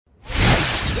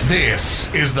This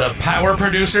is the Power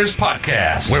Producers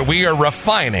Podcast, where we are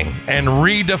refining and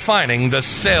redefining the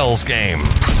sales game.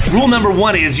 Rule number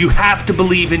 1 is you have to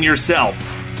believe in yourself.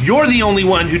 You're the only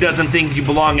one who doesn't think you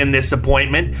belong in this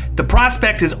appointment. The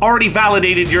prospect has already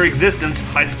validated your existence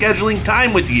by scheduling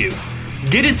time with you.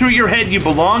 Get it through your head you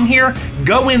belong here,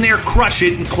 go in there, crush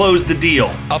it, and close the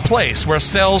deal. A place where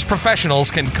sales professionals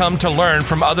can come to learn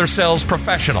from other sales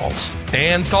professionals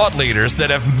and thought leaders that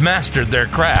have mastered their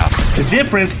craft. The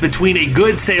difference between a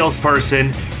good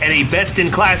salesperson and a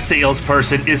best-in-class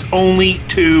salesperson is only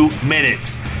 2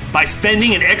 minutes. By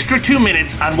spending an extra 2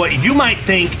 minutes on what you might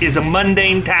think is a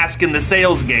mundane task in the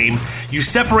sales game, you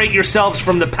separate yourselves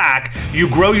from the pack, you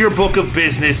grow your book of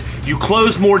business, you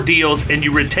close more deals, and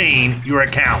you retain your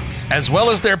accounts. As well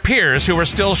as their peers who are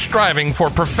still striving for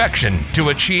perfection to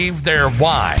achieve their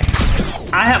why.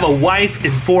 I have a wife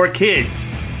and 4 kids.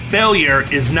 Failure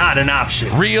is not an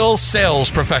option. Real sales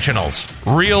professionals,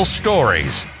 real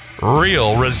stories,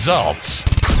 real results.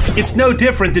 It's no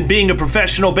different than being a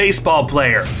professional baseball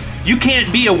player. You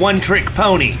can't be a one-trick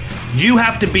pony. You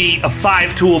have to be a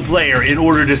 5-tool player in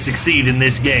order to succeed in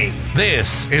this game.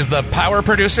 This is the Power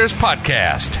Producers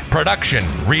Podcast, production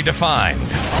redefined.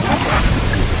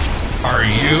 Are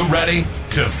you ready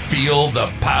to feel the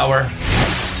power?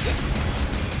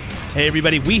 Hey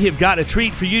everybody, we have got a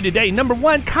treat for you today. Number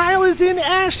 1, Kyle is in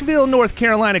Asheville, North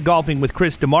Carolina, golfing with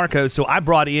Chris DeMarco, so I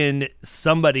brought in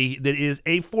somebody that is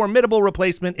a formidable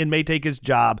replacement and may take his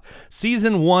job.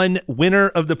 Season 1 winner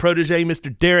of the Protégé,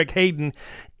 Mr. Derek Hayden,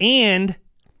 and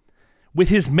with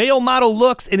his male model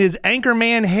looks and his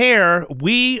anchorman hair,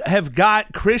 we have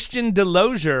got Christian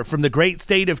Delosier from the great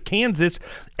state of Kansas,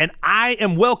 and I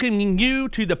am welcoming you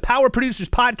to the Power Producers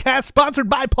Podcast, sponsored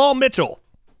by Paul Mitchell.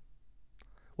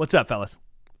 What's up, fellas?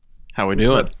 How we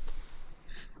doing?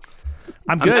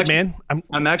 I'm good, man.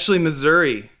 I'm actually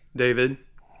Missouri, David.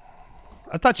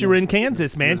 I thought you were in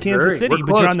Kansas, man. Missouri. Kansas City, We're but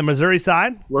close. you're on the Missouri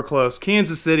side? We're close.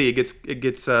 Kansas City, it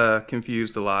gets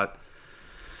confused a lot.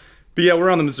 But yeah, we're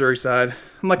on the Missouri side.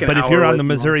 I'm like an But hour if you're away on the from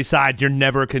Missouri side, you're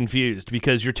never confused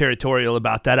because you're territorial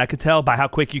about that. I could tell by how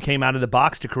quick you came out of the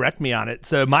box to correct me on it.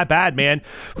 So my bad, man.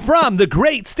 From the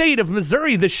great state of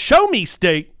Missouri, the show me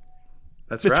state,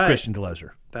 That's Mr. right. Christian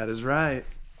Delosier. That is right.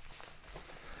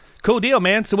 Cool deal,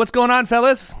 man. So what's going on,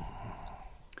 fellas?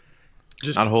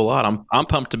 Not a whole lot. I'm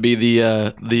pumped to be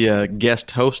the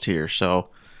guest host here, so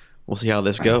we'll see how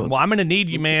this goes. Well, I'm going to need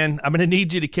you, man. I'm going to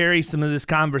need you to carry some of this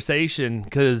conversation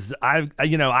because I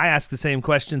ask the same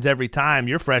questions every time.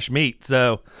 You're fresh meat,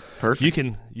 so Perfect. you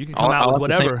can come I'll out with have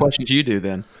whatever. the same questions you do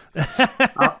then.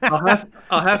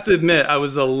 I'll have to admit, I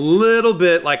was a little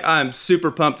bit like, I'm super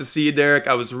pumped to see you, Derek.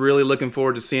 I was really looking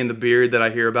forward to seeing the beard that I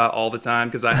hear about all the time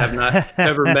because I have not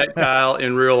ever met Kyle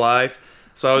in real life.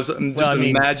 So I was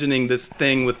imagining this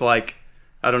thing with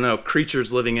I don't know,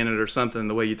 creatures living in it or something,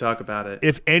 the way you talk about it.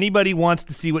 If anybody wants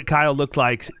to see what Kyle looks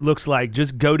like,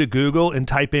 just go to Google and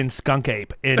type in skunk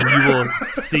ape, and you will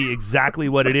see exactly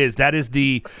what it is. That is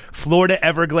the Florida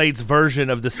Everglades version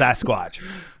of the Sasquatch.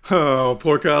 Oh,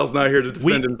 poor Kyle's not here to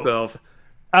defend himself.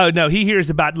 Oh, no, he hears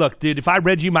about, look, dude, if I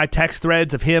read you my text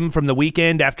threads of him from the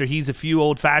weekend after he's a few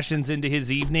old fashions into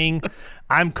his evening,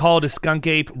 I'm called a skunk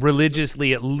ape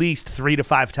religiously at least 3 to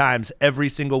 5 times every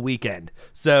single weekend.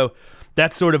 So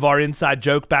that's sort of our inside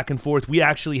joke back and forth. We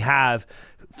actually have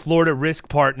Florida Risk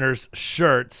Partners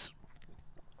shirts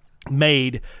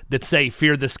made that say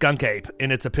 "Fear the Skunk Ape,"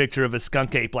 and it's a picture of a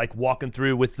skunk ape walking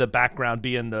through with the background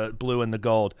being the blue and the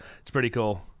gold. It's pretty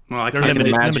cool. Well, They're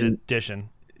limited edition.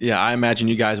 Yeah, I imagine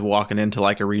you guys walking into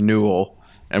a renewal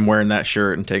and wearing that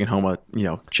shirt and taking home a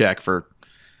check for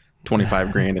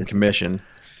 $25,000 in commission.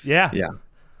 Yeah. Yeah.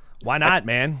 Why not,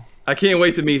 man? I can't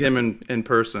wait to meet him in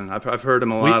person. I've heard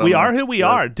him a lot. We are who we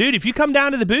are. Dude, if you come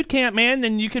down to the boot camp, man,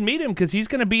 then you can meet him because he's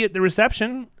going to be at the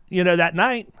reception, that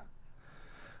night.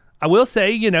 I will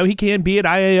say, he can be at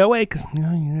IAOA because,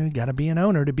 you got to be an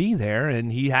owner to be there,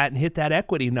 and he hadn't hit that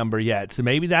equity number yet. So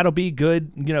maybe that'll be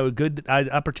good, a good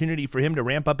opportunity for him to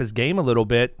ramp up his game a little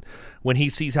bit when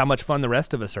he sees how much fun the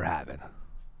rest of us are having.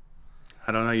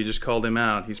 I don't know. You just called him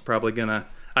out. He's probably going to.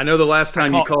 I know the last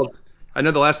time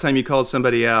you called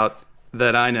somebody out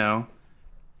that I know,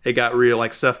 it got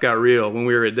real, stuff got real when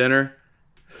we were at dinner.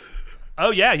 Oh,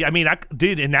 yeah. I mean,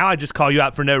 dude, and now I just call you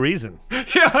out for no reason.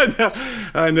 Yeah,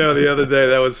 I know. The other day,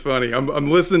 that was funny. I'm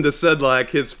listening to Sedlak,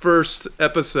 his first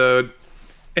episode,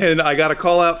 and I got a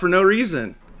call out for no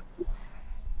reason.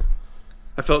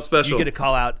 I felt special. You get a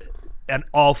call out on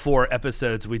all 4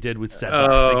 episodes we did with Sedlak.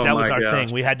 Oh, that was my our gosh.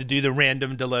 thing. We had to do the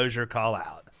random Delosier call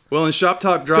out. Well, and Shop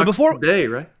Talk dropped today,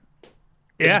 right?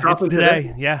 Yeah, it's dropping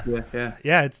today. Yeah.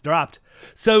 Yeah. It's dropped.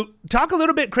 So talk a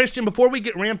little bit, Christian, before we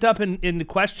get ramped up in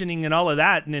questioning and all of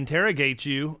that and interrogate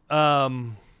you.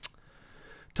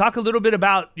 Talk a little bit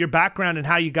about your background and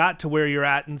how you got to where you're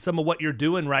at and some of what you're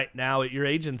doing right now at your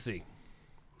agency.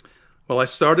 Well, I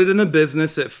started in the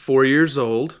business at 4 years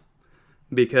old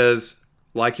because,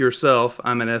 like yourself,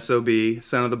 I'm an SOB,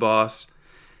 son of the boss.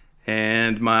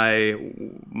 And my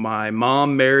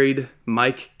mom married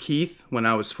Mike Keith when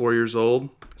I was 4 years old.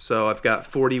 So I've got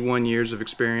 41 years of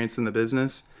experience in the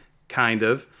business, kind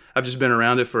of. I've just been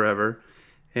around it forever.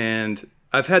 And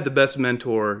I've had the best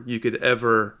mentor you could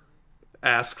ever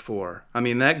ask for. I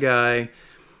mean, that guy,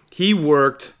 he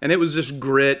worked, and it was just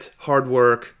grit, hard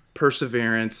work,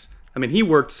 perseverance. I mean, he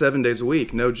worked 7 days a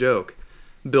week, no joke,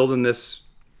 building this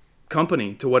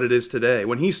company to what it is today.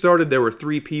 When he started, there were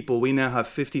 3 people. We now have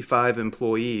 55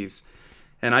 employees.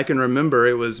 And I can remember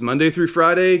it was Monday through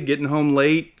Friday, getting home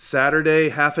late, Saturday,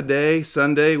 half a day,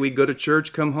 Sunday, we'd go to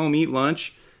church, come home, eat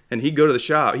lunch, and he'd go to the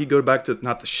shop. He'd go back to,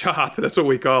 not the shop, that's what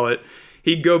we call it.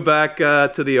 He'd go back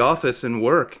to the office and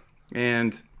work.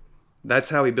 And that's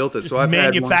how he built it. So I've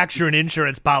manufacturing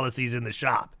insurance policies in the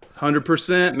shop.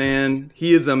 100%, man.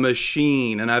 He is a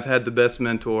machine, and I've had the best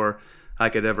mentor I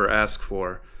could ever ask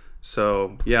for.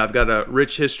 So, yeah, I've got a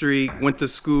rich history. Went to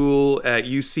school at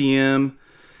UCM.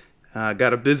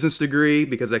 Got a business degree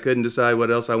because I couldn't decide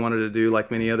what else I wanted to do, like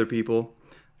many other people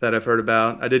that I've heard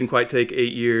about. I didn't quite take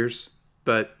 8 years,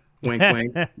 but wink,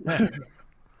 wink.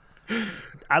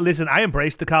 I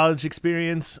embraced the college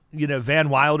experience. You know, Van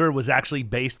Wilder was actually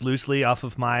based loosely off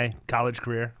of my college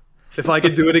career. If I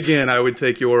could do it again, I would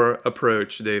take your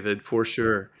approach, David, for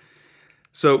sure.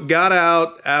 So got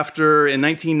out after, in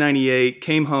 1998,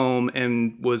 came home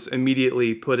and was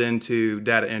immediately put into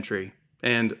data entry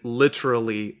and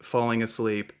literally falling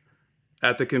asleep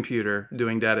at the computer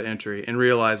doing data entry and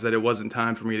realized that it wasn't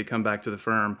time for me to come back to the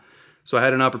firm. So I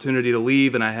had an opportunity to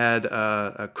leave, and I had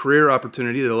a career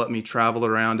opportunity that let me travel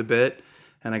around a bit.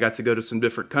 And I got to go to some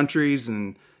different countries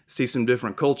and see some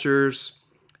different cultures.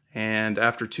 And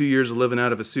after 2 years of living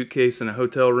out of a suitcase in a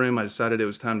hotel room, I decided it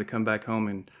was time to come back home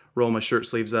and roll my shirt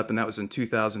sleeves up. And that was in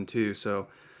 2002. So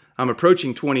I'm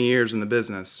approaching 20 years in the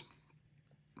business.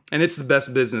 And it's the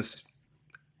best business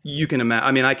you can imagine.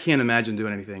 I mean, I can't imagine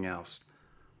doing anything else.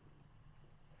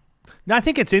 No, I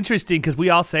think it's interesting because we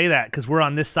all say that because we're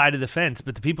on this side of the fence,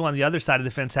 but the people on the other side of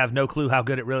the fence have no clue how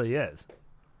good it really is.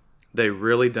 They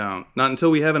really don't. Not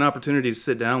until we have an opportunity to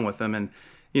sit down with them. And,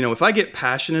 you know, if I get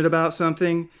passionate about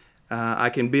something, I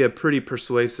can be a pretty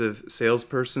persuasive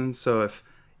salesperson. So if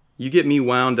you get me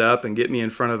wound up and get me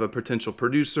in front of a potential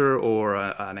producer or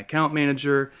an account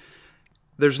manager,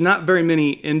 there's not very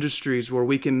many industries where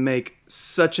we can make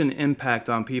such an impact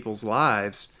on people's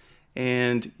lives.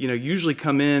 And, you know, usually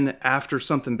come in after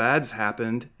something bad's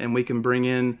happened, and we can bring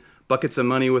in buckets of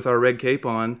money with our red cape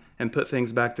on and put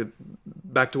things back to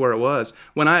where it was.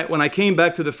 When I came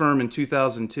back to the firm in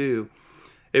 2002,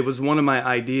 it was one of my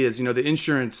ideas. You know, the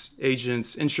insurance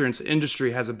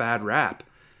industry has a bad rap.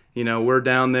 You know, we're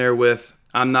down there with,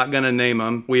 I'm not going to name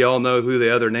them. We all know who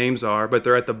the other names are, but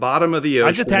they're at the bottom of the ocean.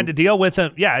 I just had to deal with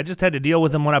them. Yeah, I just had to deal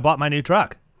with them when I bought my new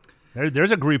truck.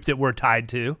 There's a group that we're tied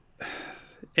to.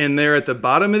 And they're at the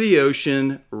bottom of the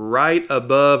ocean, right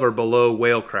above or below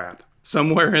whale crap,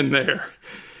 somewhere in there.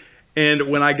 And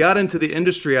when I got into the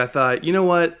industry, I thought, you know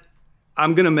what?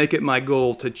 I'm going to make it my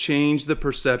goal to change the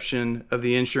perception of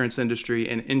the insurance industry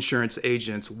and insurance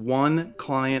agents one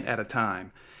client at a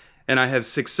time. And I have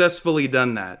successfully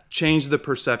done that, changed the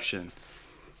perception.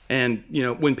 And, you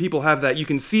know, when people have that, you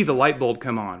can see the light bulb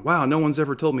come on. Wow, no one's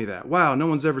ever told me that. Wow, no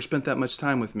one's ever spent that much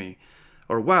time with me.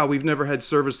 Or, wow, we've never had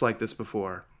service like this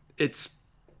before. It's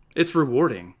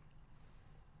rewarding.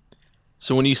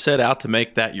 So when you set out to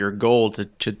make that your goal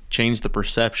to change the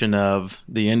perception of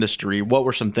the industry, what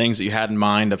were some things that you had in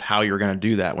mind of how you were going to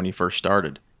do that when you first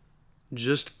started?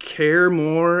 Just care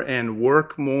more and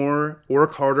work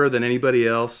harder than anybody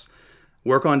else,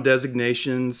 work on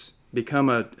designations, become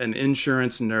an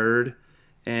insurance nerd,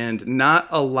 and not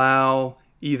allow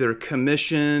either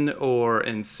commission or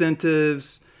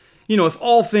incentives. You know, if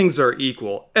all things are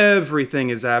equal, everything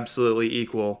is absolutely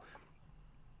equal,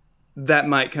 that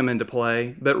might come into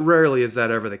play, but rarely is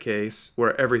that ever the case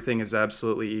where everything is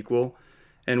absolutely equal.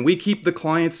 And we keep the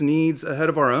client's needs ahead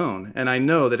of our own. And I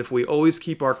know that if we always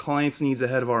keep our client's needs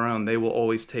ahead of our own, they will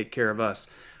always take care of us.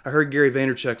 I heard Gary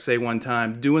Vaynerchuk say one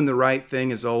time, doing the right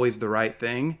thing is always the right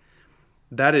thing.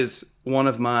 That is one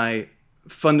of my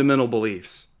fundamental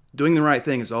beliefs. Doing the right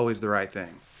thing is always the right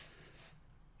thing.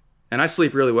 And I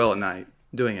sleep really well at night.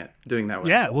 doing that way.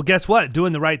 Yeah, well, guess what?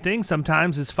 Doing the right thing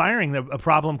sometimes is firing a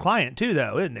problem client too,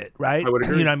 though, isn't it? Right? I would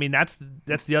agree. You know, I mean, that's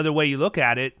the other way you look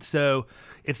at it. So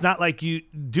it's not like you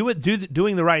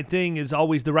doing the right thing is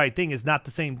always the right thing is not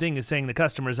the same thing as saying the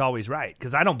customer is always right,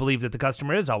 because I don't believe that the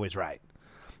customer is always right.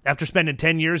 After spending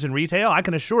 10 years in retail, I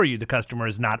can assure you the customer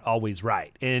is not always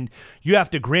right. And you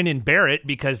have to grin and bear it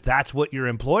because that's what your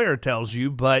employer tells you.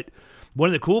 But one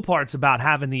of the cool parts about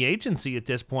having the agency at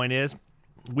this point is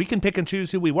we can pick and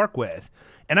choose who we work with.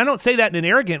 And I don't say that in an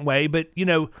arrogant way, but, you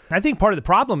know, I think part of the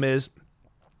problem is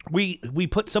we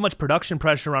put so much production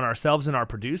pressure on ourselves and our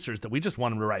producers that we just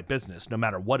want them to write business no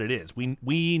matter what it is.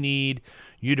 We need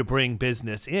you to bring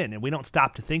business in, and we don't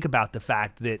stop to think about the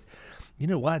fact that, you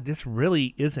know what, this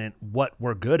really isn't what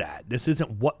we're good at. This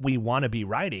isn't what we want to be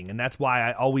writing. And that's why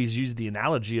I always use the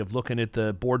analogy of looking at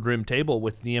the boardroom table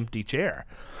with the empty chair.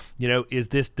 You know,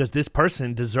 does this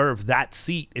person deserve that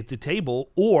seat at the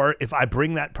table? Or if I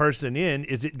bring that person in,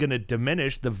 is it going to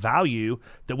diminish the value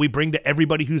that we bring to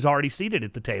everybody who's already seated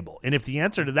at the table? And if the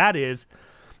answer to that is,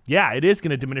 yeah, it is going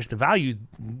to diminish the value,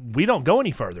 we don't go any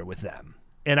further with them.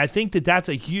 And I think that that's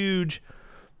a huge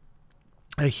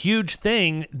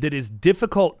thing that is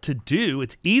difficult to do.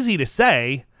 It's easy to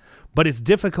say, but it's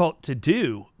difficult to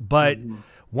do. But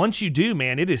once you do,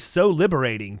 man, it is so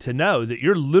liberating to know that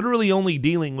you're literally only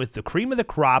dealing with the cream of the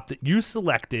crop that you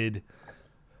selected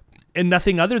and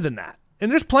nothing other than that.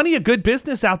 And there's plenty of good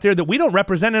business out there that we don't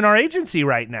represent in our agency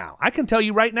right now. I can tell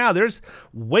you right now, there's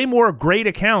way more great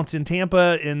accounts in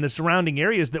Tampa and the surrounding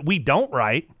areas that we don't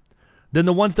write than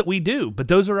the ones that we do. But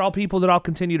those are all people that I'll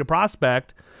continue to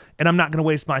prospect, and I'm not going to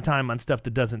waste my time on stuff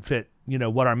that doesn't fit, you know,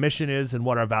 what our mission is and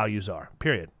what our values are,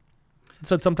 period.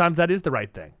 So sometimes that is the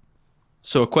right thing.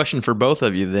 So a question for both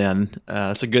of you then.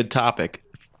 It's a good topic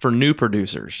for new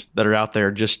producers that are out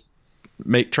there just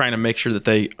trying to make sure that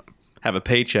they have a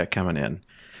paycheck coming in.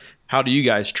 How do you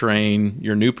guys train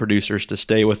your new producers to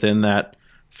stay within that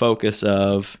focus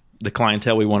of the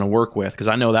clientele we want to work with? Because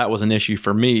I know that was an issue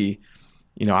for me.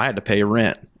 You know, I had to pay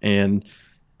rent and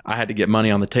I had to get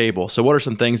money on the table. So what are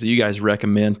some things that you guys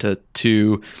recommend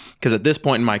to because at this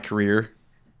point in my career,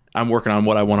 I'm working on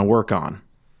what I want to work on,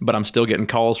 but I'm still getting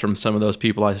calls from some of those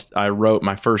people I wrote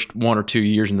my first 1 or 2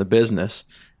 years in the business.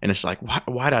 And it's like,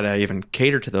 why did I even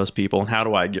cater to those people, and how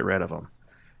do I get rid of them?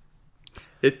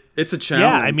 It's a challenge.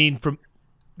 Yeah, I mean,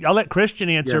 I'll let Christian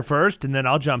answer first, and then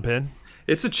I'll jump in.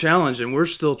 It's a challenge, and we're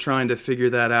still trying to figure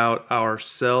that out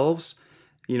ourselves.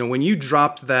 You know, when you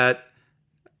dropped that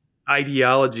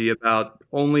ideology about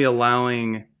only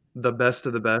allowing the best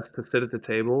of the best to sit at the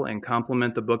table and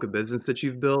complement the book of business that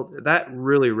you've built, that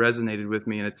really resonated with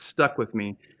me, and it stuck with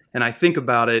me. And I think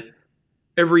about it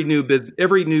every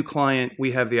new client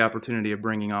we have the opportunity of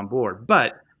bringing on board.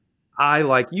 But I,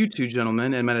 like you two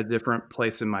gentlemen, am at a different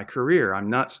place in my career. I'm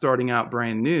not starting out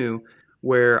brand new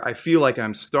where I feel like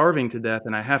I'm starving to death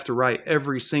and I have to write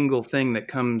every single thing that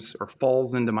comes or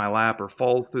falls into my lap or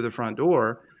falls through the front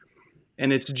door.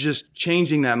 And it's just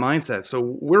changing that mindset.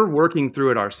 So we're working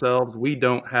through it ourselves. We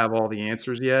don't have all the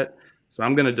answers yet. So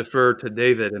I'm going to defer to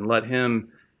David and let him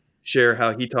share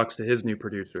how he talks to his new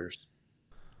producers.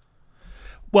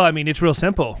 Well, I mean, it's real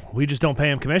simple. We just don't pay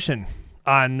them commission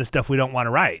on the stuff we don't want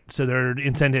to write. So they're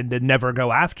incented to never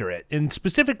go after it. And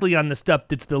specifically on the stuff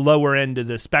that's the lower end of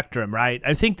the spectrum, right?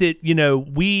 I think that, you know,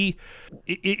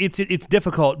 it's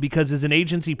difficult because as an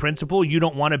agency principal, you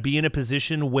don't want to be in a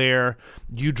position where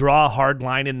you draw a hard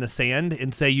line in the sand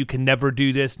and say you can never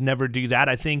do this, never do that.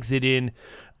 I think that in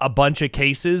a bunch of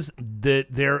cases that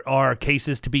there are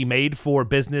cases to be made for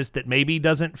business that maybe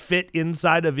doesn't fit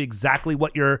inside of exactly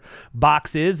what your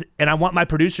box is. And I want my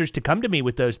producers to come to me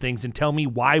with those things and tell me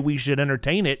why we should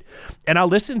entertain it. And I'll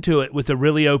listen to it with a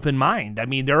really open mind. I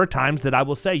mean, there are times that I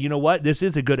will say, you know what, this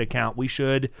is a good account. We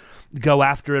should go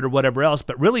after it or whatever else.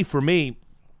 But really for me,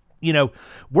 you know,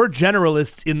 we're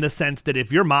generalists in the sense that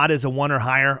if your mod is a 1 or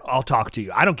higher, I'll talk to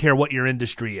you. I don't care what your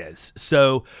industry is.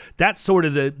 So that's sort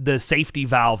of the safety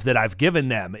valve that I've given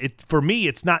them. For me,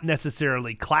 it's not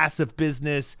necessarily class of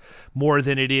business more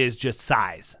than it is just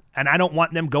size. And I don't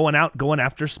want them going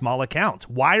after small accounts.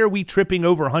 Why are we tripping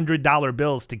over $100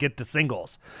 bills to get to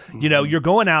singles? Mm-hmm. You know, you're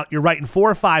going out, you're writing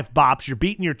 4 or 5 bops, you're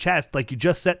beating your chest like you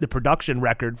just set the production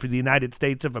record for the United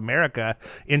States of America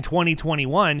in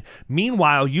 2021.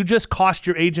 Meanwhile, you just cost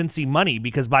your agency money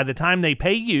because by the time they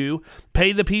pay you,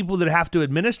 pay the people that have to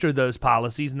administer those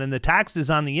policies, and then the taxes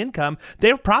on the income,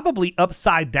 they're probably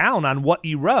upside down on what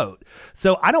you wrote.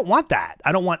 So I don't want that.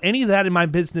 I don't want any of that in my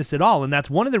business at all. And that's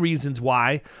one of the reasons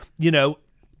why, you know,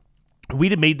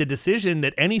 we'd have made the decision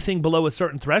that anything below a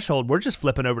certain threshold, we're just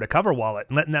flipping over to CoverWallet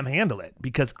and letting them handle it,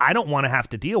 because I don't want to have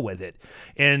to deal with it.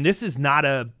 And this is not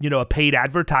a paid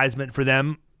advertisement for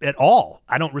them at all.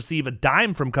 I don't receive a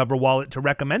dime from CoverWallet to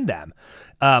recommend them.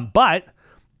 But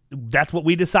that's what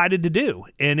we decided to do.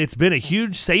 And it's been a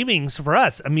huge savings for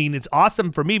us. I mean, it's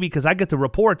awesome for me because I get the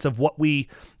reports of what we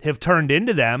have turned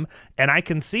into them, and I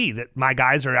can see that my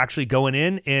guys are actually going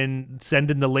in and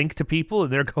sending the link to people,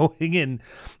 and they're going and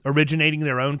originating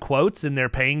their own quotes, and they're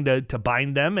paying to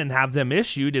bind them and have them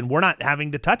issued, and we're not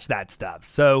having to touch that stuff.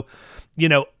 So,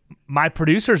 my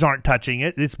producers aren't touching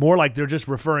it. It's more like they're just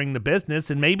referring the business.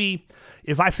 And maybe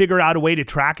if I figure out a way to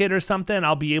track it or something,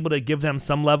 I'll be able to give them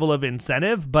some level of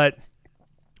incentive. But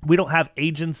we don't have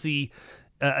agency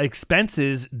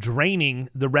expenses draining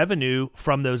the revenue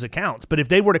from those accounts. But if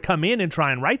they were to come in and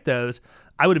try and write those,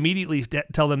 I would immediately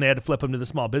tell them they had to flip them to the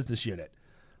small business unit,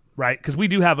 right? Because we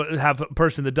do have a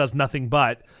person that does nothing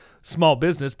but small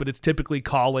business, but it's typically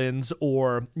call-ins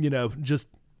or, just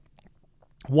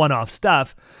one-off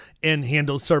stuff, and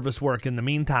handles service work in the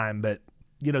meantime. But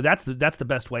that's the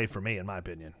best way for me, in my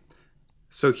opinion.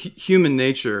 So human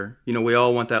nature, we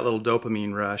all want that little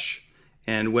dopamine rush,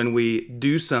 and when we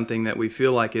do something that we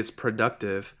feel like is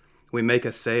productive, we make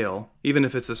a sale, even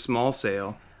if it's a small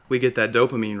sale, we get that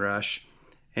dopamine rush.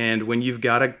 And when you've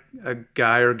got a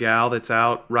guy or gal that's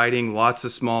out writing lots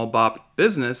of small bop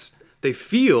business, they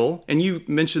feel, and you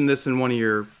mentioned this in one of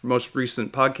your most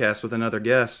recent podcasts with another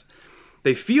guest,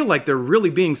 they feel like they're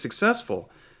really being successful.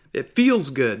 It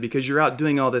feels good because you're out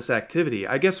doing all this activity.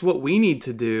 I guess what we need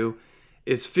to do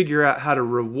is figure out how to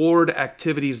reward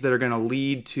activities that are going to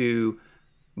lead to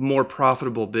more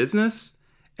profitable business,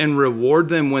 and reward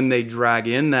them when they drag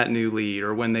in that new lead,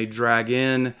 or when they drag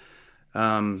in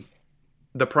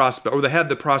the prospect, or they have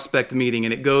the prospect meeting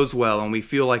and it goes well and we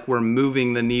feel like we're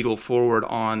moving the needle forward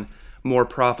on more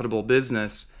profitable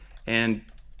business, and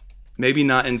maybe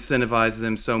not incentivize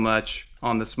them so much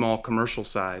on the small commercial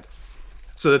side,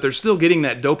 so that they're still getting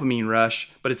that dopamine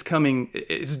rush, but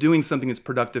it's doing something that's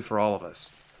productive for all of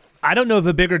us. I don't know of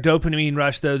a bigger dopamine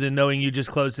rush though than knowing you just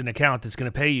closed an account that's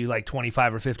going to pay you like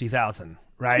 $25,000 or $50,000,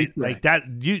 right? Like that.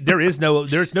 There's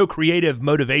no creative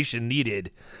motivation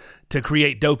needed to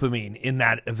create dopamine in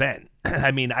that event. I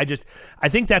mean, I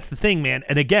think that's the thing, man.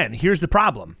 And again, here's the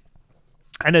problem.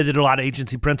 I know that a lot of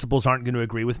agency principals aren't going to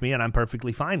agree with me, and I'm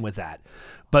perfectly fine with that.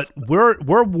 But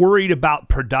we're worried about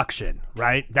production,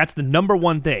 right? That's the number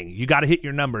one thing. You got to hit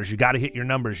your numbers. You got to hit your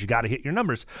numbers. You got to hit your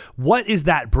numbers. What is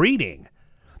that breeding?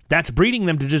 That's breeding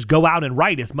them to just go out and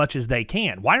write as much as they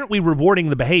can. Why aren't we rewarding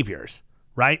the behaviors,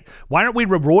 right? Why aren't we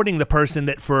rewarding the person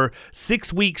that for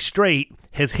 6 weeks straight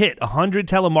has hit 100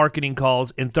 telemarketing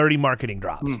calls and 30 marketing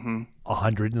drops? Mm-hmm.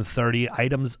 130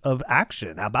 items of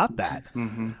action. How about that?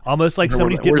 Mm-hmm. Almost like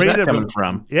somebody's getting ready to coming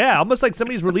from. Yeah, almost like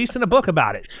somebody's releasing a book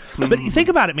about it. But think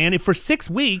about it, man. If for 6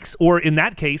 weeks, or in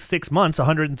that case, 6 months,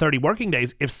 130 working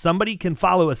days, if somebody can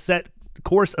follow a set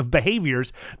course of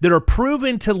behaviors that are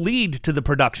proven to lead to the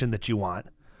production that you want,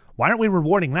 why aren't we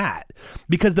rewarding that?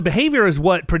 Because the behavior is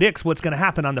what predicts what's going to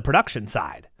happen on the production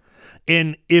side.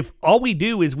 And if all we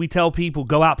do is we tell people,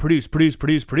 go out, produce, and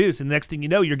the next thing you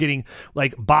know, you're getting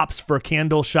like bops for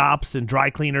candle shops and dry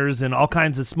cleaners and all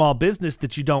kinds of small business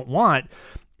that you don't want,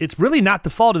 it's really not the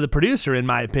fault of the producer, in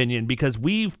my opinion, because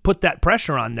we've put that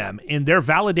pressure on them, and they're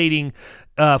validating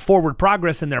forward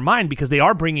progress in their mind because they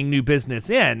are bringing new business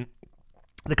in.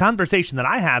 The conversation that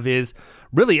I have is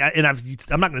really, and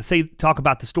I'm not going to talk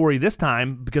about the story this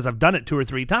time because I've done it 2 or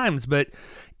 3 times, but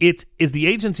is the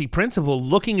agency principal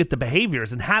looking at the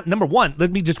behaviors and number one, let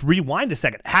me just rewind a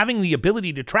second, having the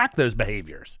ability to track those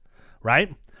behaviors,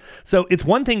 right? So it's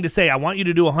one thing to say, I want you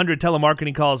to do 100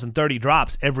 telemarketing calls and 30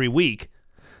 drops every week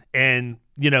and,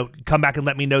 come back and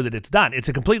let me know that it's done. It's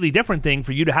a completely different thing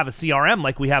for you to have a CRM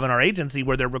like we have in our agency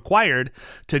where they're required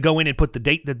to go in and put the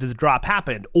date that the drop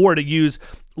happened, or to use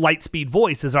Lightspeed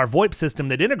Voice as our VoIP system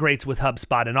that integrates with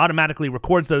HubSpot and automatically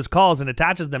records those calls and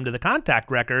attaches them to the contact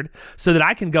record so that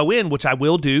I can go in, which I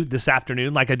will do this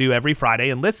afternoon like I do every Friday,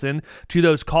 and listen to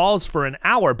those calls for an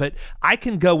hour. But I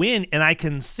can go in and I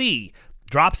can see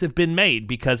drops have been made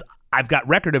because I've got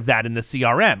record of that in the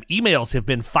CRM. Emails have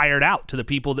been fired out to the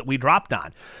people that we dropped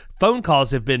on. Phone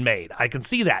calls have been made. I can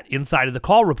see that inside of the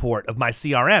call report of my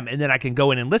CRM, and then I can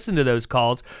go in and listen to those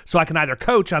calls so I can either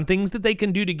coach on things that they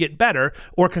can do to get better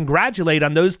or congratulate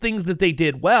on those things that they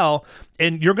did well,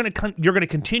 and you're going to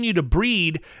continue to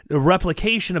breed the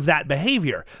replication of that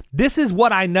behavior. This is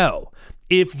what I know.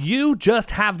 If you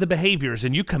just have the behaviors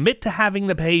and you commit to having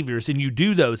the behaviors and you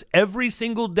do those every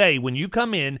single day when you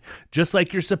come in, just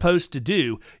like you're supposed to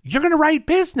do, you're going to write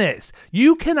business.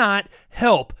 You cannot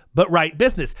help but write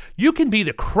business. You can be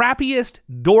the crappiest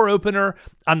door opener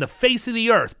on the face of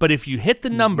the earth, but if you hit the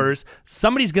numbers,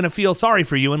 somebody's going to feel sorry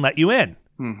for you and let you in.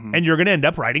 And you're going to end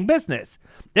up writing business.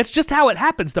 That's just how it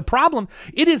happens. The problem,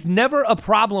 it is never a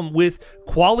problem with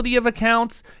quality of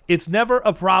accounts. It's never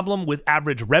a problem with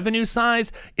average revenue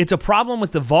size. It's a problem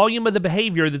with the volume of the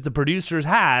behavior that the producers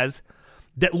has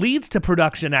that leads to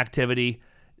production activity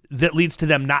that leads to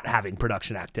them not having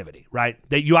production activity, right?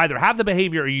 That you either have the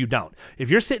behavior or you don't. If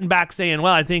you're sitting back saying,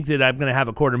 well, I think that I'm going to have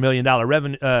a $250,000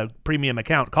 revenue premium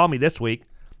account, call me this week.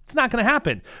 It's not going to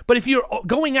happen. But if you're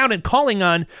going out and calling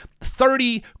on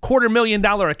 30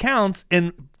 $250,000 accounts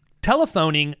and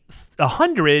telephoning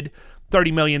 100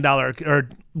 $30 million or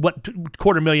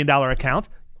 $250,000 accounts,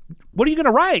 what are you going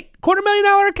to write?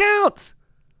 $250,000 accounts.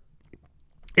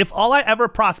 If all I ever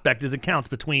prospect is accounts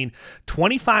between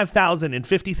 $25,000 and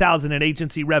 $50,000 in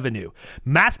agency revenue,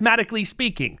 mathematically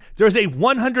speaking, there's a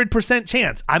 100%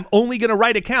 chance I'm only going to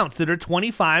write accounts that are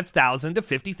 $25,000 to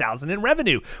 $50,000 in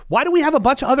revenue. Why do we have a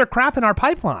bunch of other crap in our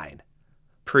pipeline?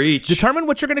 Preach. Determine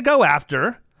what you're going to go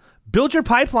after, build your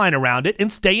pipeline around it,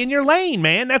 and stay in your lane,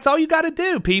 man. That's all you got to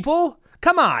do, people.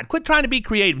 Come on, quit trying to be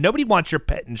creative. Nobody wants your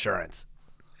pet insurance.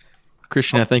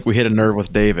 Christian, I think we hit a nerve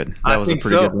with David. That was a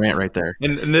pretty good rant right there.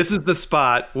 And this is the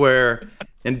spot where,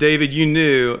 and David, you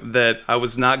knew that I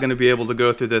was not going to be able to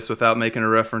go through this without making a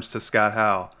reference to Scott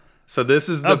Howell. So this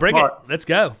is the part. Let's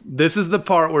go. This is the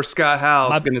part where Scott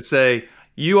Howell is going to say,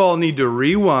 you all need to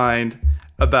rewind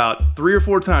about 3 or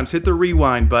 4 times, hit the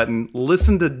rewind button,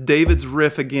 listen to David's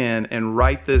riff again, and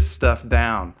write this stuff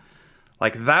down.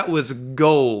 Like, that was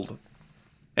gold.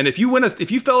 And if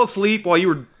you fell asleep while you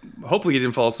were, hopefully you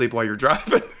didn't fall asleep while you were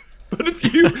driving, but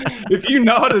if you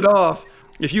nodded off,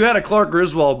 if you had a Clark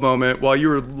Griswold moment while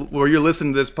you're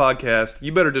listening to this podcast,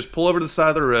 you better just pull over to the side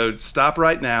of the road, stop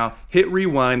right now, hit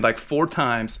rewind like 4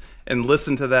 times, and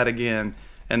listen to that again,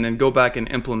 and then go back and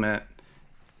implement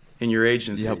in your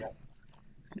agency.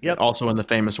 Yep. Also, in the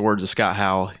famous words of Scott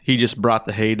Howell, he just brought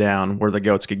the hay down where the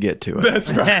goats could get to it.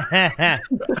 That's right.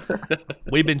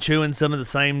 We've been chewing some of the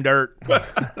same dirt.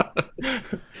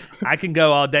 I can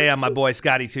go all day on my boy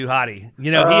Scotty Too Hottie.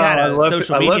 You know, he had a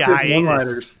social media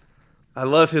hiatus. I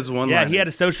love his one-liners. Yeah, he had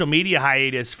a social media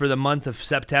hiatus for the month of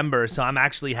September, so I'm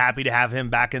actually happy to have him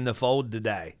back in the fold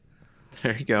today.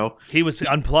 There you go. He was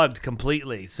unplugged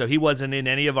completely, so he wasn't in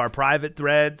any of our private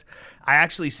threads. I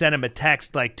actually sent him a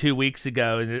text like 2 weeks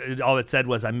ago, and all it said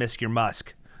was, I miss your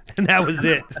Musk. And that was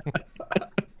it.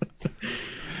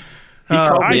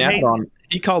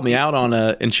 He called me out on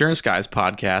a Insurance Guys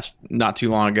podcast not too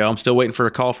long ago. I'm still waiting for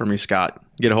a call from you, Scott.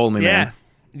 Get a hold of me, man.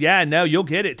 Yeah, no, you'll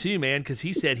get it too, man, because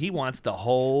he said he wants the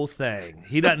whole thing.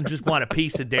 He doesn't just want a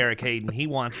piece of Derek Hayden. He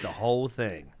wants the whole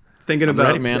thing. Thinking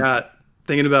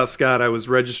about Scott, I was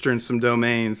registering some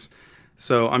domains.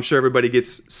 So I'm sure everybody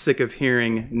gets sick of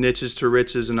hearing niches to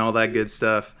riches and all that good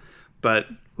stuff. But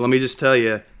let me just tell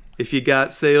you, if you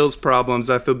got sales problems,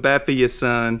 I feel bad for you,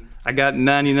 son. I got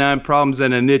 99 problems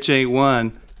and a niche ain't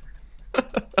one.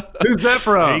 Who's that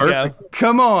from? There you go.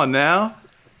 Come on now.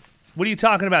 What are you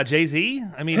talking about, Jay-Z?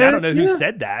 I mean, I don't know who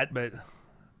said that, but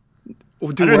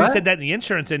I don't know who said that in the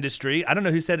insurance industry. I don't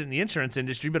know who said it in the insurance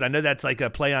industry, but I know that's like a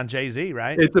play on Jay-Z,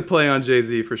 right? It's a play on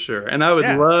Jay-Z for sure. And I would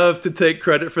love to take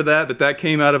credit for that, but that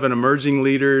came out of an Emerging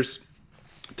Leaders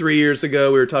 3 years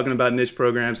ago. We were talking about niche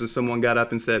programs, and someone got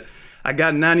up and said, I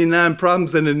got 99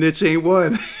 problems and the niche ain't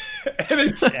one. And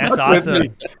that's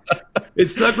awesome. It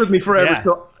stuck with me forever. Yeah.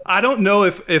 So I don't know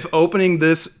if opening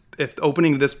this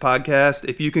podcast,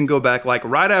 if you can go back, like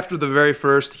right after the very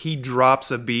first, he drops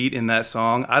a beat in that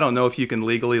song. I don't know if you can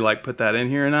legally like put that in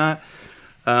here or not,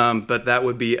 but that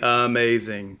would be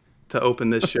amazing to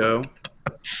open this show.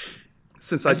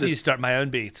 Since I just need to start my own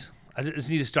beats. I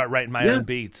just need to start writing my own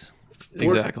beats.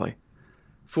 Exactly.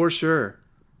 For sure.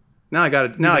 Now I got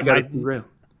it. Now I got it real.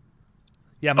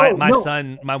 Yeah,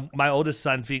 my oldest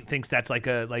son thinks that's like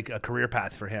a career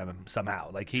path for him somehow.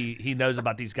 Like he knows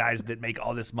about these guys that make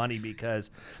all this money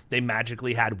because they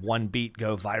magically had one beat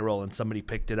go viral and somebody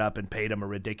picked it up and paid him a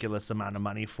ridiculous amount of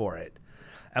money for it.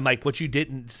 And like what you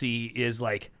didn't see is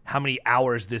like how many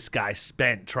hours this guy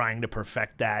spent trying to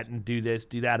perfect that and do this,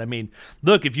 do that. I mean,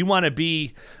 look, if you want to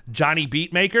be Johnny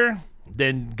Beatmaker,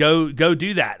 then go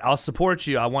do that. I'll support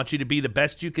you. I want you to be the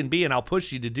best you can be, and I'll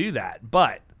push you to do that.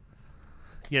 But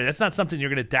that's not something you're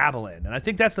going to dabble in. And I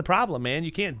think that's the problem, man.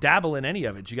 You can't dabble in any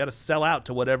of it. You got to sell out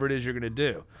to whatever it is you're going to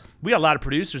do. We got a lot of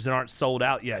producers that aren't sold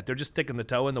out yet. They're just sticking the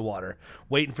toe in the water,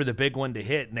 waiting for the big one to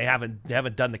hit, and they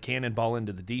haven't done the cannonball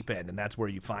into the deep end, and that's where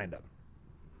you find them.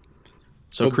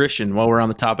 So, Christian, while we're on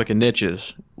the topic of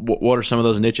niches, what are some of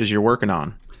those niches you're working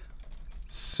on?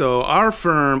 So our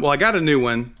firm, well, I got a new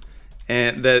one.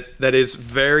 and that is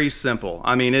very simple.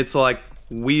 I mean, it's like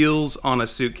wheels on a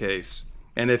suitcase.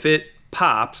 And if it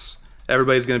pops,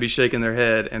 everybody's going to be shaking their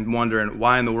head and wondering,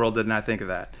 why in the world didn't I think of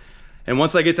that? And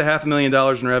once I get to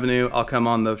 $500,000 in revenue, I'll come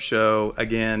on the show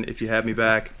again if you have me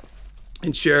back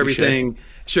and share everything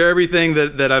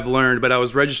that I've learned. But I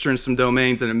was registering some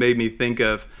domains, and it made me think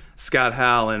of Scott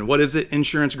Howell and what is it,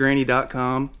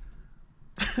 insurancegranny.com?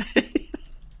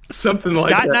 Something like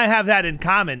that. Scott and I have that in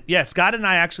common. Yeah, Scott and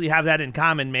I actually have that in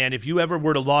common, man. If you ever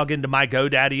were to log into my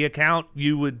GoDaddy account,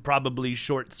 you would probably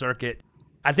short circuit.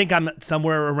 I think I'm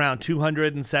somewhere around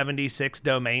 276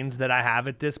 domains that I have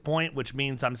at this point, which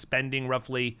means I'm spending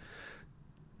roughly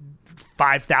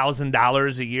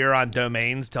 $5,000 a year on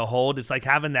domains to hold. It's like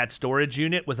having that storage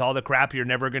unit with all the crap you're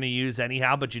never going to use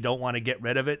anyhow, but you don't want to get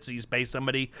rid of it. So you pay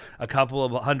somebody a couple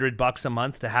of $100 a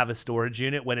month to have a storage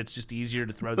unit when it's just easier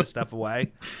to throw the stuff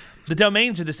away. The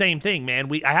domains are the same thing, man.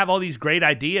 I have all these great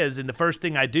ideas, and the first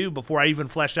thing I do before I even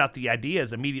flesh out the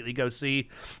ideas, immediately go see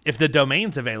if the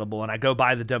domain's available, and I go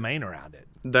buy the domain around it.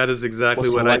 That is exactly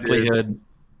what I do.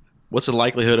 What's the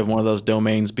likelihood of one of those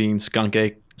domains being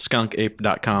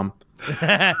skunkape.com?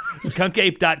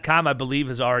 Skunkape.com, I believe,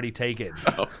 is already taken.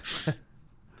 Oh.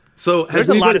 So there's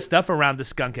a lot of stuff around the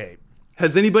Skunk Ape.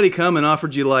 Has anybody come and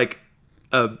offered you like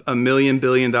 $1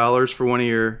 billion for one of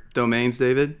your domains,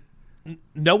 David?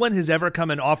 No one has ever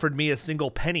come and offered me a single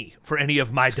penny for any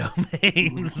of my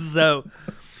domains. So,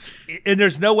 and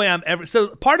there's no way I'm ever.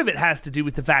 So part of it has to do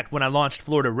with the fact when I launched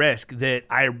Florida Risk that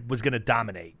I was going to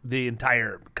dominate the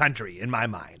entire country in my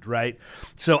mind, right?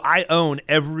 So I own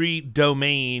every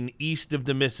domain east of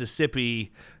the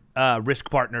Mississippi,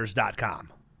 riskpartners.com.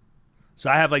 So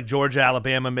I have like Georgia,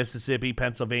 Alabama, Mississippi,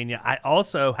 Pennsylvania. I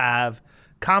also have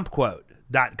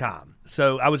compquote.com.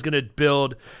 So I was going to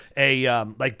build a,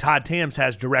 like Todd Tams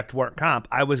has direct work comp.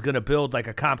 I was going to build like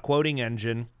a comp quoting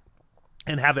engine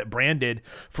and have it branded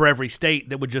for every state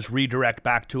that would just redirect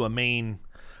back to a main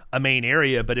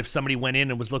area. But if somebody went in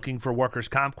and was looking for workers'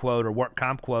 comp quote or work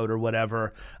comp quote or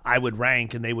whatever, I would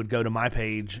rank and they would go to my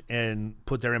page and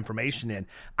put their information in.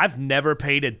 I've never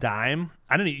paid a dime.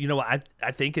 I don't, you know, I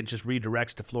think it just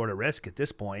redirects to Florida Risk at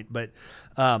this point. But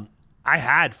I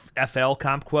had FL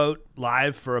Comp Quote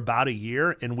live for about a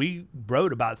year, and we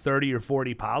wrote about 30 or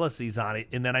 40 policies on it,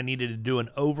 and then I needed to do an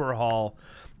overhaul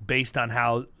based on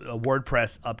how a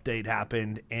WordPress update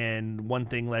happened, and one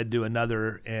thing led to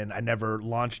another, and I never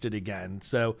launched it again.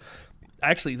 So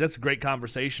actually, that's a great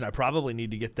conversation. I probably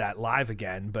need to get that live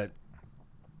again, but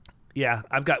yeah,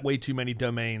 I've got way too many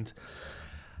domains.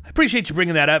 I appreciate you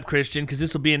bringing that up, Christian, because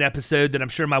this will be an episode that I'm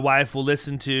sure my wife will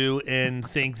listen to and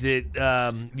think that,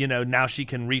 now she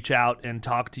can reach out and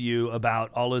talk to you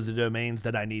about all of the domains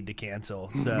that I need to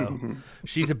cancel. So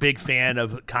she's a big fan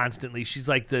of constantly. She's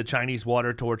like the Chinese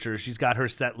water torture. She's got her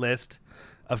set list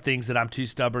of things that I'm too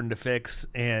stubborn to fix,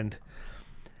 and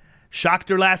shocked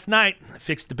her last night. I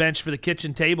fixed the bench for the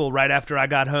kitchen table right after I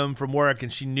got home from work,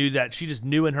 and she just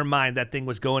knew in her mind that thing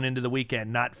was going into the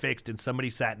weekend, not fixed, and somebody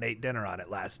sat and ate dinner on it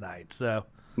last night. So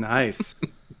nice.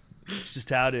 It's just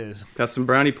how it is. Got some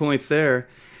brownie points there.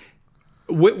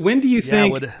 When do you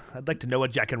think? I'd like to know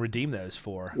what I can redeem those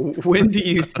for. When do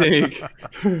you think?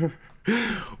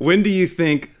 When do you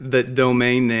think that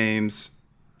domain names?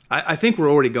 I think we're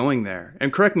already going there.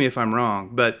 And correct me if I'm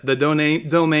wrong, but the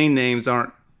domain names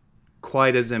aren't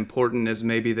quite as important as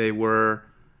maybe they were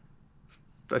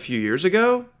a few years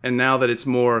ago, and now that it's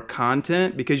more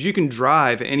content, because you can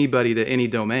drive anybody to any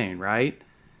domain, right?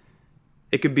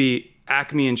 It could be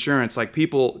Acme Insurance, like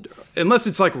people, unless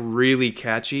it's like really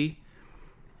catchy,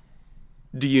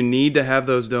 do you need to have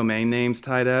those domain names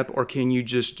tied up, or can you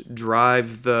just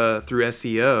drive through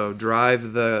SEO,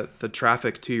 drive the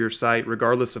traffic to your site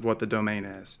regardless of what the domain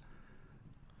is?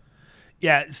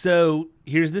 Yeah, so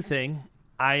here's the thing.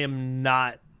 I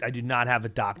do not have a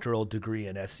doctoral degree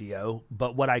in SEO,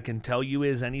 but what I can tell you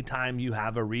is anytime you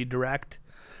have a redirect,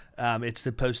 it's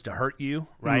supposed to hurt you,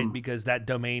 right? Because that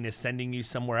domain is sending you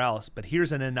somewhere else. But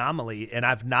here's an anomaly, and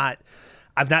I've not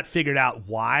figured out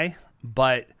why,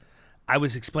 but I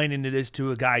was explaining this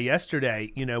to a guy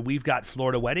yesterday. You know, we've got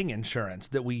Florida Wedding Insurance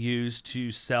that we use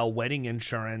to sell wedding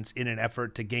insurance in an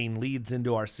effort to gain leads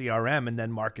into our CRM and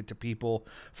then market to people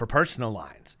for personal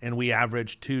lines. And we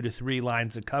average 2 to 3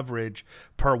 lines of coverage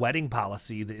per wedding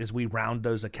policy as we round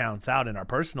those accounts out in our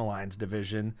personal lines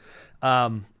division.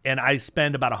 and I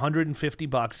spend about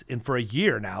 $150, and for a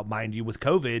year now, mind you, with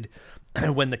COVID,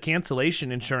 when the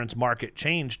cancellation insurance market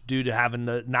changed due to having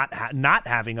the not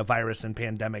having a virus and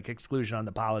pandemic exclusion on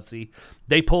the policy,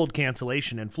 they pulled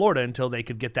cancellation in Florida until they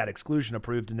could get that exclusion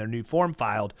approved and their new form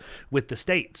filed with the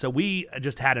state. So we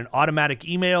just had an automatic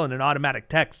email and an automatic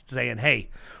text saying, hey,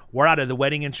 we're out of the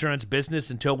wedding insurance business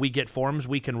until we get forms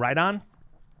we can write on.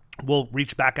 We'll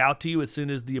reach back out to you as soon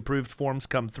as the approved forms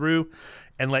come through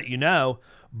and let you know.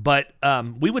 But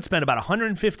we would spend about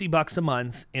 $150 a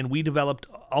month, and we developed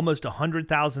almost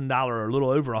 $100,000 or a little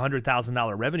over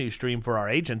 $100,000 revenue stream for our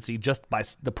agency just by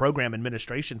the program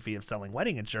administration fee of selling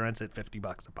wedding insurance at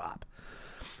 $50 a pop.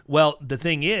 Well, the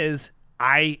thing is,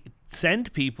 I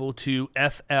send people to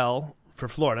FL for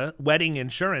Florida,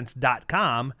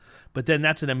 weddinginsurance.com, but then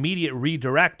that's an immediate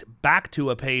redirect back to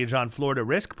a page on Florida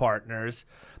Risk Partners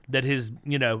that has,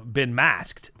 been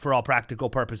masked for all practical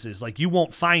purposes. Like, you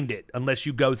won't find it unless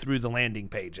you go through the landing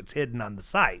page. It's hidden on the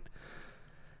site.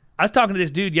 I was talking to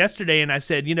this dude yesterday, and I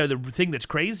said, the thing that's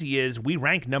crazy is we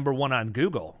rank number 1 on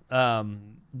Google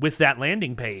with that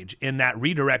landing page in that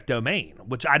redirect domain,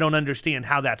 which I don't understand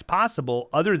how that's possible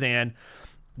other than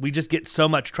we just get so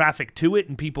much traffic to it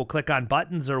and people click on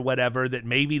buttons or whatever that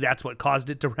maybe that's what caused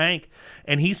it to rank.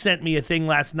 And he sent me a thing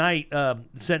last night,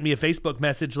 sent me a Facebook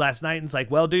message last night and it's like,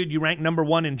 well, dude, you rank number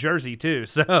 1 in Jersey too.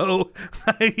 So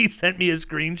he sent me a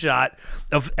screenshot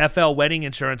of FL Wedding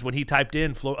Insurance when he typed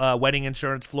in Wedding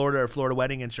Insurance Florida or Florida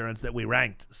Wedding Insurance that we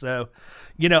ranked. So,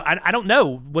 I don't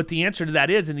know what the answer to that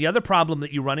is. And the other problem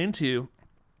that you run into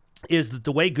is that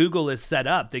the way Google is set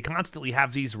up, they constantly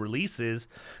have these releases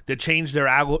that change their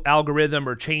algorithm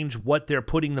or change what they're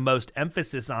putting the most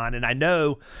emphasis on. And I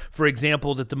know, for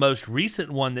example, that the most recent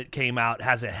one that came out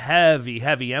has a heavy,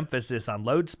 heavy emphasis on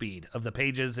load speed of the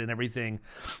pages and everything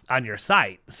on your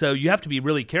site. So you have to be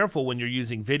really careful when you're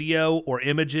using video or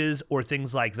images or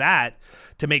things like that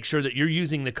to make sure that you're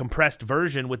using the compressed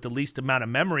version with the least amount of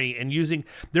memory and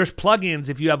there's plugins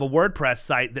if you have a WordPress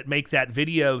site that make that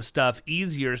video stuff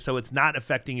easier so it's not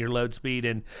affecting your load speed.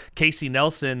 And Casey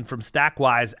Nelson from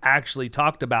Stackwise actually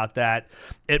talked about that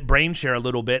at BrainShare a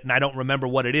little bit, and I don't remember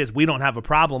what it is. We don't have a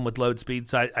problem with load speed,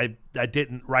 so I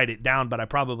didn't write it down, but I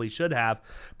probably should have.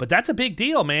 But that's a big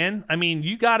deal, man. I mean,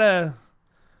 you gotta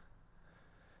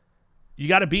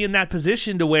be in that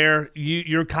position to where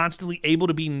you're constantly able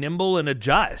to be nimble and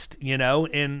adjust,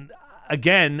 and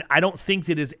again, I don't think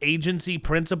that as agency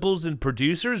principals and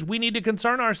producers, we need to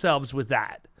concern ourselves with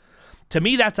that. To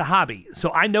me, that's a hobby.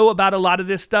 So I know about a lot of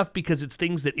this stuff because it's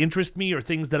things that interest me or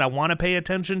things that I want to pay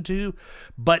attention to.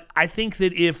 But I think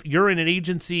that if you're in an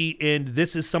agency and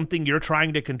this is something you're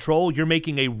trying to control, you're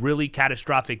making a really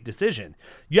catastrophic decision.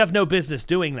 You have no business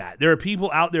doing that. There are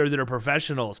people out there that are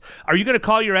professionals. Are you going to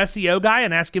call your SEO guy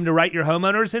and ask him to write your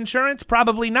homeowner's insurance?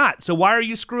 Probably not. So why are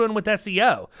you screwing with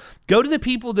SEO? Go to the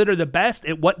people that are the best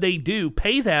at what they do,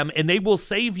 pay them, and they will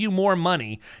save you more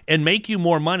money and make you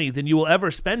more money than you will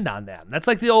ever spend on them. That's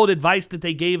like the old advice that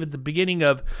they gave at the beginning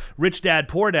of Rich Dad,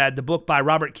 Poor Dad, the book by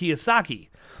Robert Kiyosaki.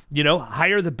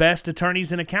 Hire the best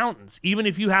attorneys and accountants. Even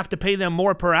if you have to pay them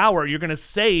more per hour, you're going to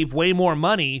save way more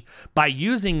money by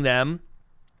using them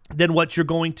than what you're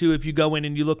going to if you go in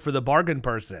and you look for the bargain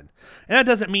person. And that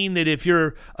doesn't mean that if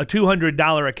you're a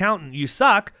 $200 accountant, you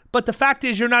suck, but the fact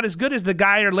is you're not as good as the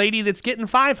guy or lady that's getting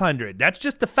 $500. That's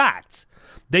just the facts.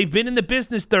 They've been in the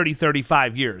business 30,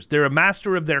 35 years. They're a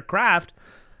master of their craft.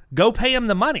 Go pay them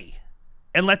the money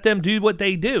and let them do what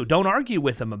they do. Don't argue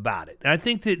with them about it. And I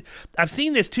think that I've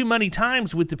seen this too many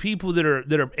times with the people that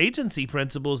are agency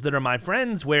principals that are my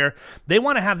friends, where they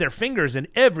want to have their fingers in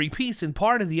every piece and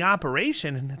part of the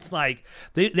operation. And it's like,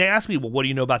 they ask me, well, what do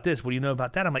you know about this? What do you know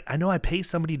about that? I'm like, I know I pay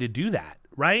somebody to do that,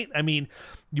 right? I mean,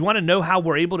 you want to know how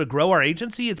we're able to grow our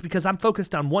agency? It's because I'm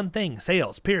focused on one thing,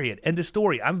 sales, period. End of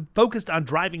story. I'm focused on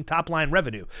driving top line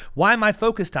revenue. Why am I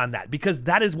focused on that? Because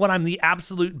that is what I'm the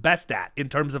absolute best at in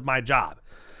terms of my job.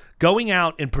 Going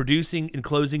out and producing and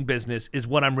closing business is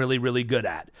what I'm really, really good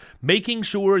at. Making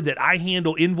sure that I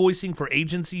handle invoicing for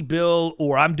agency bill,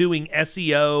 or I'm doing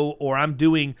SEO, or I'm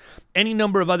doing any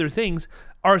number of other things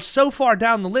are so far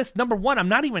down the list. Number one, I'm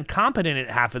not even competent at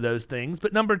half of those things.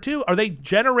 But number two, are they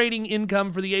generating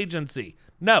income for the agency?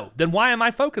 No. Then why am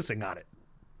I focusing on it?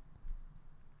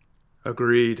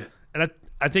 Agreed. And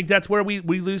I think that's where we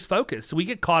lose focus. So we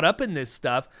get caught up in this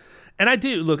stuff. And I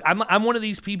do. Look, I'm one of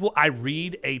these people. I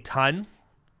read a ton,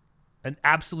 an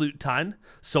absolute ton.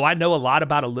 So I know a lot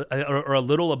about a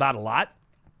little about a lot.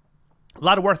 A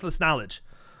lot of worthless knowledge.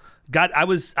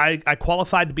 I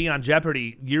qualified to be on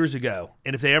Jeopardy years ago,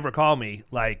 and if they ever call me,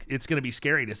 like, it's going to be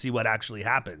scary to see what actually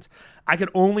happens. I could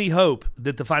only hope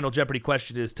that the final Jeopardy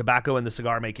question is tobacco in the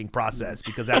cigar making process,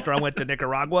 because after I went to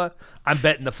Nicaragua, I'm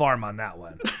betting the farm on that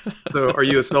one. So, are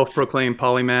you a self-proclaimed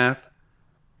polymath?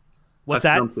 What's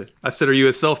that? I said, are you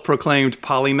a self-proclaimed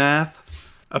polymath?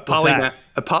 A polymath.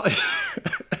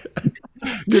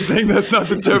 Good thing that's not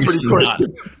the Jeopardy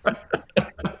question.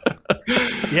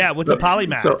 Yeah, what's a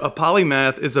polymath? So a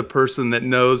polymath is a person that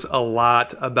knows a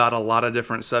lot about a lot of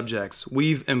different subjects.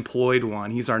 We've employed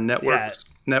one. He's our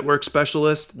network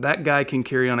specialist. That guy can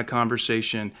carry on a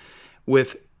conversation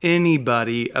with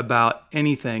anybody about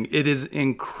anything. It is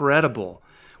incredible.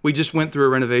 We just went through a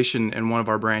renovation in one of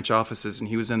our branch offices, and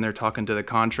he was in there talking to the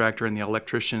contractor and the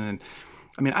electrician. And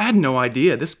I mean, I had no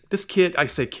idea. This kid, I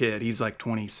say kid, he's like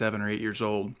 27 or 8 years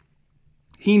old.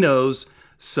 He knows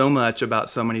so much about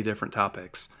so many different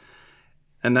topics.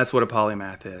 And that's what a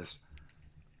polymath is.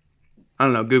 I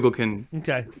don't know. Google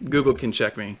can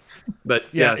check me. But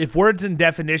yeah. If words and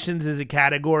definitions is a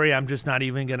category, I'm just not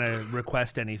even going to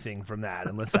request anything from that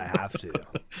unless I have to.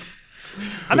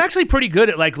 I'm actually pretty good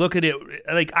at like looking at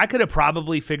like I could have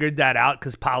probably figured that out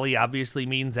because poly obviously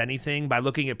means anything by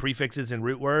looking at prefixes and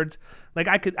root words. Like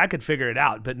I could figure it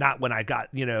out, but not when I got,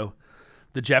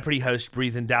 the Jeopardy host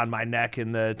breathing down my neck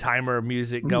and the timer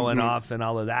music going off and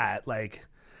all of that. Like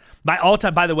my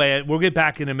all-time, by the way, we'll get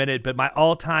back in a minute, but my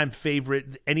all-time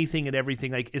favorite anything and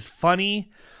everything, like as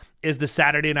funny as the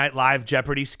Saturday Night Live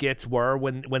Jeopardy skits were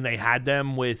when they had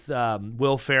them with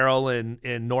Will Ferrell and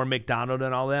Norm Macdonald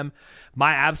and all them,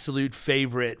 my absolute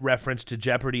favorite reference to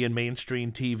Jeopardy in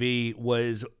mainstream TV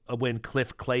was when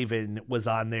Cliff Clavin was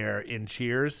on there in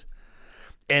Cheers.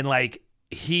 And like,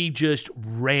 he just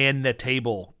ran the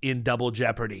table in Double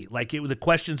Jeopardy. Like the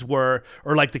questions were,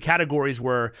 or like the categories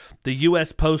were the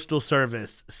U.S. Postal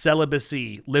Service,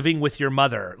 celibacy, living with your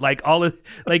mother, like all of,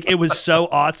 like it was so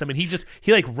awesome. And he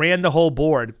like ran the whole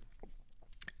board.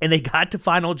 And they got to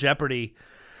Final Jeopardy,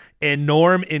 and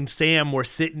Norm and Sam were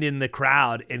sitting in the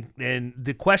crowd, and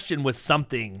the question was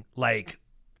something like,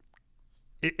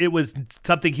 it was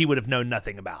something he would have known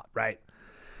nothing about, right?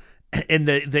 And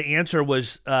the answer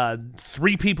was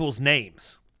 3 people's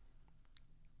names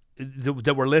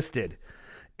that were listed.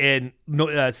 And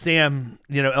Sam,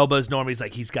 elbows Norm. He's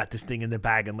like, he's got this thing in the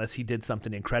bag unless he did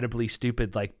something incredibly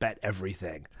stupid like bet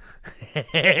everything.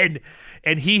 and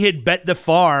he had bet the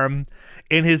farm.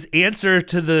 And his answer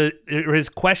to his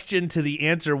question to the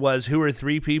answer was, who are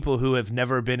 3 people who have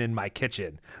never been in my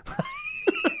kitchen?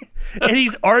 And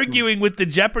he's arguing with the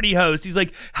Jeopardy host. He's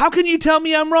like, how can you tell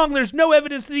me I'm wrong? There's no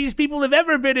evidence that these people have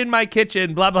ever been in my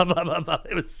kitchen, blah, blah, blah, blah, blah.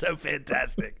 It was so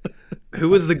fantastic. Who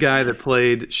was the guy that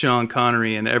played Sean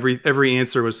Connery, and every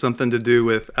answer was something to do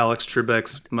with Alex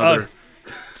Trebek's mother?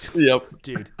 Yep.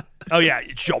 Dude. Oh, yeah.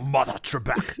 It's your mother,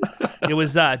 Trebek. It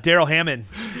was Daryl Hammond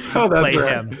played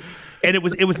him. And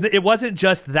it wasn't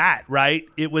just that, right?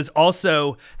 It was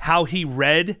also how he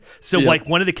read. So like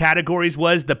one of the categories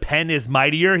was the pen is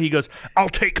mightier. He goes, I'll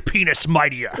take penis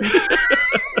mightier.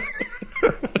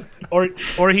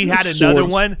 or he had another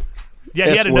one.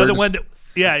 Yeah, he had another one.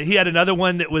 He had another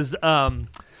one that was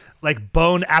like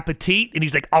bon appetit, and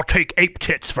he's like, I'll take ape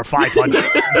tits for 500.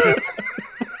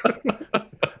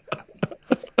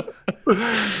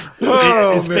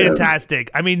 It's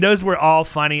fantastic. I mean, those were all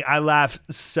funny. I laughed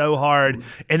so hard.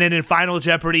 And then in Final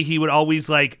Jeopardy, he would always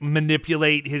like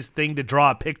manipulate his thing to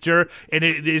draw a picture, and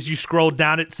as you scrolled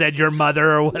down, it said your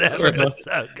mother or whatever. It was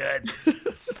so good.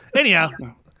 Anyhow,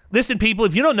 listen, people,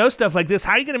 if you don't know stuff like this,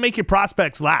 how are you going to make your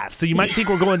prospects laugh? So you might think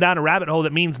we're going down a rabbit hole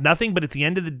that means nothing, but at the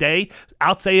end of the day,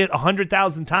 I'll say it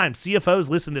 100,000 times. CFOs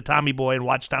listen to Tommy Boy and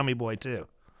watch Tommy Boy too.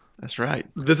 That's right.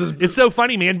 It's so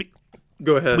funny, man.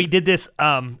 Go ahead. We did this.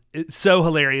 It's so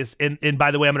hilarious. And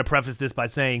by the way, I'm going to preface this by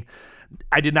saying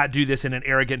I did not do this in an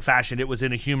arrogant fashion. It was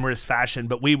in a humorous fashion.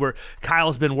 But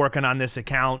Kyle's been working on this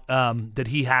account that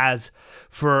he has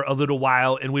for a little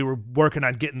while, and we were working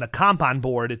on getting the comp on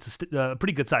board. It's a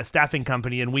pretty good sized staffing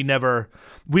company, and we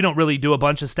don't really do a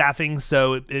bunch of staffing,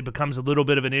 so it becomes a little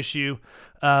bit of an issue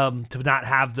to not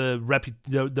have the rep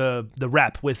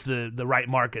with the right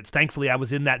markets. Thankfully, I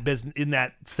was in that business, in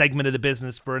that segment of the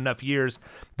business for enough years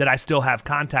that I still have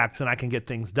contacts and I can get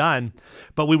things done.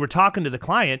 But we were talking to the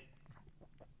client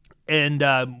and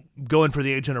going for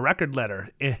the agent of record letter,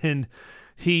 and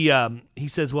he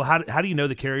says, well, how do you know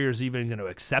the carrier is even going to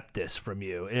accept this from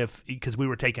you? Because we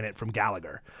were taking it from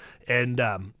Gallagher, and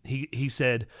he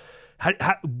said,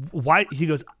 why? He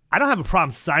goes, I don't have a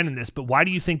problem signing this, but why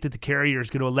do you think that the carrier is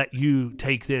going to let you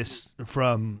take this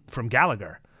from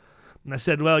Gallagher? And I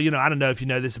said, well, I don't know if you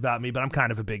know this about me, but I'm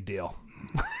kind of a big deal.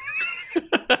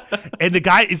 And the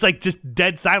guy is like just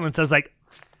dead silence. I was like,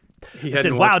 I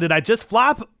said, wow, did I just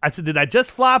flop? I said, did I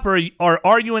just flop, or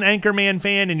are you an Anchorman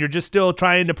fan and you're just still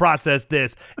trying to process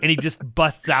this? And he just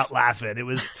busts out laughing. It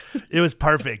was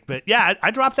perfect. But yeah, I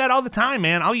drop that all the time,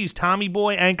 man. I'll use Tommy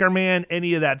Boy, Anchorman,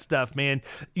 any of that stuff, man.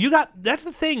 That's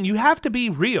the thing. You have to be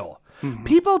real. Mm-hmm.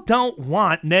 People don't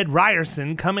want Ned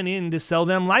Ryerson coming in to sell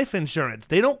them life insurance.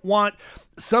 They don't want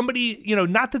somebody,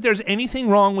 not that there's anything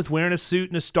wrong with wearing a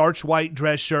suit and a starch white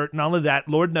dress shirt and all of that.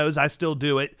 Lord knows I still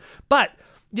do it. But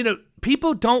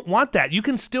people don't want that. You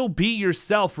can still be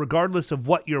yourself regardless of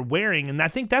what you're wearing. And I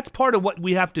think that's part of what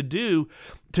we have to do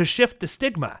to shift the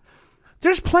stigma.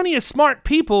 There's plenty of smart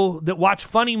people that watch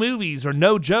funny movies or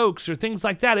no jokes or things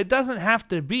like that. It doesn't have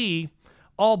to be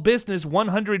all business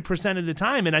 100% of the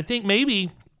time. And I think maybe,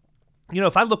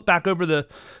 if I look back over the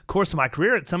course of my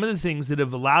career at some of the things that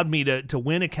have allowed me to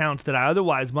win accounts that I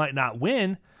otherwise might not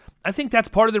win, I think that's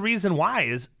part of the reason why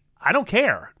is I don't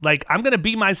care. Like, I'm going to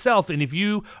be myself. And if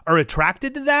you are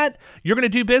attracted to that, you're going to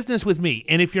do business with me.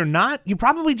 And if you're not, you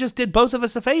probably just did both of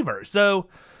us a favor. So,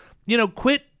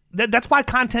 quit. That's why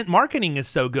content marketing is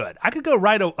so good. I could go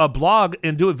write a blog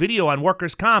and do a video on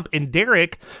workers' comp, and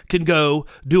Derek can go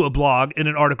do a blog and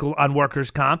an article on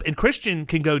workers' comp, and Christian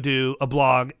can go do a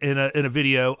blog and a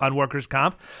video on workers'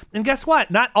 comp. And guess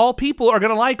what? Not all people are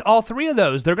going to like all three of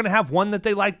those. They're going to have one that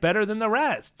they like better than the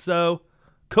rest. So,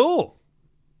 cool.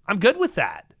 I'm good with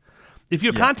that. If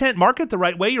you content market the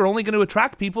right way, you're only going to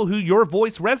attract people who your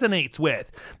voice resonates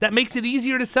with. That makes it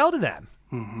easier to sell to them.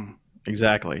 Mm-hmm.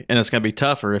 Exactly. And it's going to be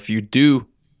tougher if you do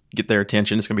get their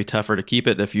attention. It's going to be tougher to keep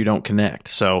it if you don't connect.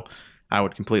 So I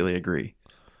would completely agree.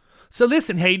 So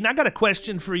listen, Hayden, I got a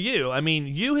question for you. I mean,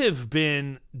 you have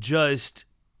been just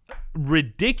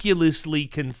ridiculously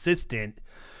consistent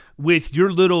with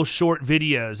your little short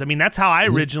videos. I mean, that's how I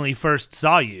originally first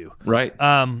saw you. Right.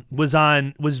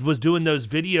 Was doing those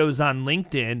videos on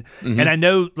LinkedIn. Mm-hmm. And I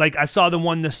know, like, I saw the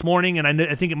one this morning, and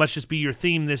I think it must just be your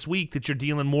theme this week that you're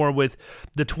dealing more with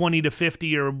the 20 to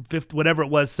 50 or 50, whatever it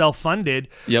was, self-funded.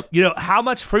 Yep. How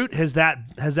much fruit has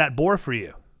that bore for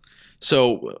you?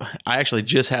 So I actually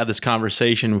just had this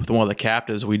conversation with one of the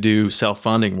captives we do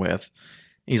self-funding with.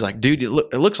 He's like, dude, it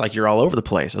looks like you're all over the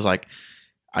place. I was like,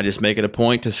 I just make it a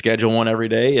point to schedule one every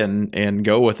day and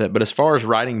go with it. But as far as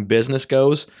writing business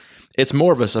goes, it's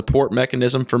more of a support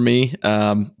mechanism for me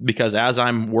because as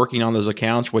I'm working on those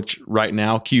accounts, which right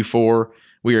now, Q4,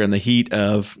 we are in the heat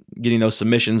of getting those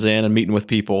submissions in and meeting with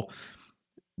people.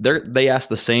 They ask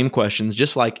the same questions,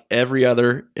 just like every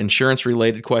other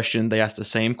insurance-related question. They ask the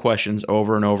same questions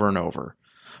over and over and over.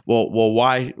 Well,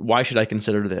 why should I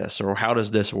consider this? Or how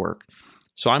does this work?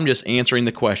 So I'm just answering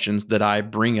the questions that I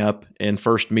bring up in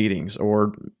first meetings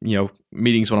or,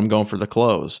 meetings when I'm going for the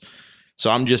close. So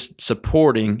I'm just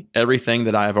supporting everything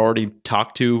that I've already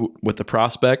talked to with the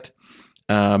prospect.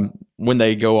 When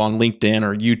they go on LinkedIn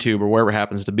or YouTube or wherever it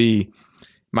happens to be,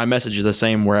 my message is the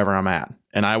same wherever I'm at.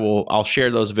 And I'll share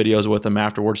those videos with them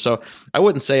afterwards. So I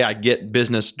wouldn't say I get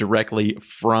business directly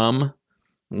from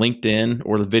LinkedIn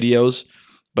or the videos,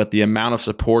 but the amount of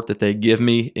support that they give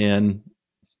me in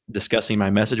discussing my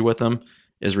message with them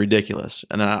is ridiculous.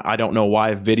 And I don't know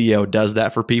why video does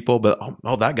that for people, but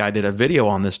that guy did a video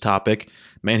on this topic.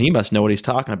 Man, he must know what he's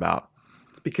talking about.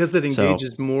 It's because it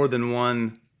engages more than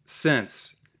one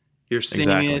sense. You're seeing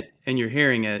it and you're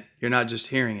hearing it. You're not just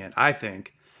hearing it. I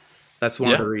think that's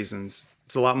one of the reasons.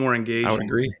 It's a lot more engaging. I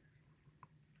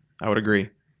would agree.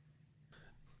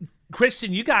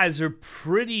 Christian, you guys are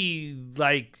pretty,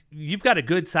 you've got a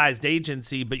good-sized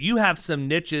agency, but you have some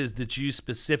niches that you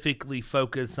specifically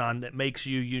focus on that makes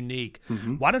you unique.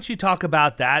 Mm-hmm. Why don't you talk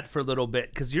about that for a little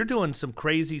bit? Because you're doing some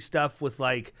crazy stuff with,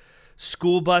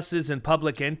 school buses and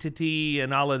public entity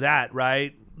and all of that,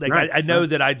 right? I know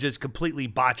that I just completely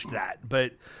botched that,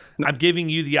 but I'm giving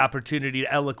you the opportunity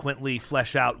to eloquently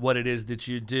flesh out what it is that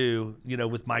you do,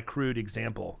 with my crude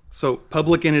example. So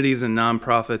public entities and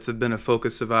nonprofits have been a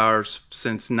focus of ours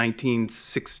since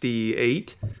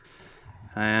 1968.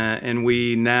 And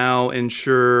we now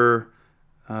insure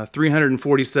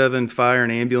 347 fire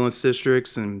and ambulance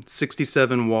districts and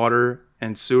 67 water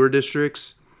and sewer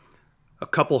districts, a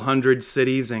couple hundred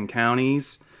cities and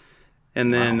counties,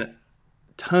 and then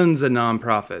tons of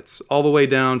nonprofits, all the way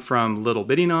down from little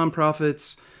bitty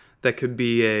nonprofits that could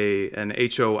be an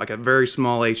HO, like a very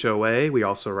small HOA. We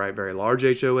also write very large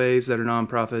HOAs that are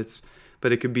nonprofits,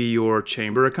 but it could be your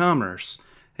Chamber of Commerce.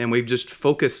 And we've just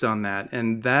focused on that.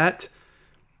 And that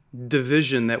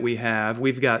division that we have,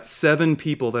 we've got 7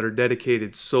 people that are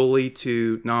dedicated solely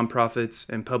to nonprofits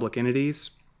and public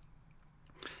entities.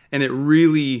 And it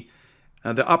really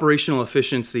the operational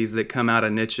efficiencies that come out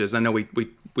of niches. I know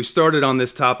we started on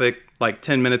this topic like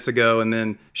 10 minutes ago, and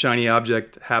then shiny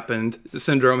object happened, the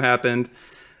syndrome happened,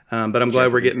 but I'm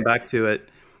glad we're getting back to it.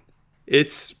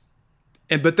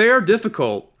 But they are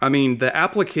difficult. I mean, the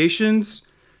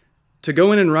applications to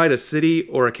go in and write a city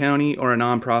or a county or a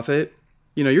nonprofit,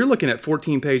 you're looking at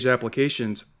 14-page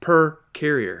applications per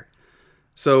carrier.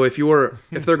 So if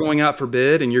they're going out for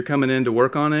bid and you're coming in to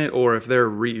work on it, or if you're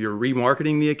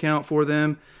remarketing the account for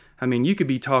them, I mean, you could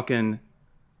be talking,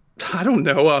 I don't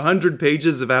know, 100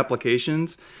 pages of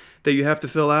applications that you have to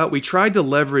fill out. We tried to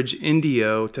leverage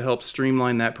Indio to help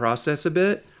streamline that process a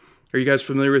bit. Are you guys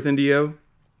familiar with Indio?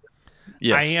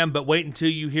 Yes. I am, but wait until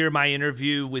you hear my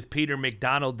interview with Peter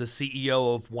McDonald, the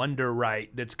CEO of WonderWrite,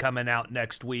 that's coming out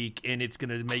next week, and it's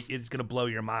gonna blow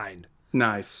your mind.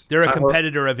 Nice. They're a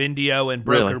competitor of Indio and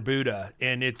Broker Buddha,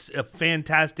 and it's a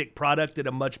fantastic product at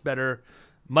a much better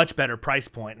price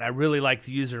point. And I really like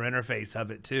the user interface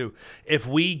of it too. If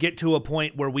we get to a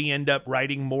point where we end up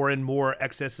writing more and more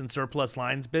excess and surplus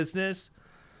lines business,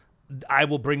 I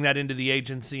will bring that into the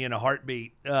agency in a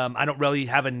heartbeat. I don't really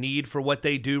have a need for what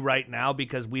they do right now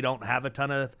because we don't have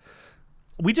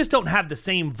we just don't have the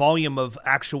same volume of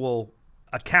actual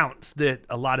accounts that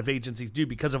a lot of agencies do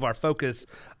because of our focus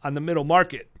on the middle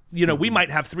market. We might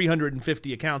have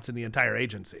 350 accounts in the entire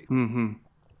agency. Mm-hmm.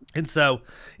 And so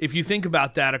if you think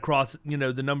about that across,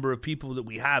 the number of people that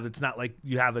we have, it's not like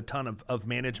you have a ton of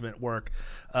management work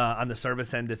on the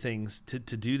service end of things to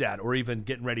do that, or even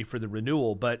getting ready for the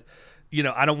renewal. But,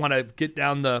 I don't want to get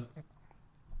down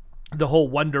the whole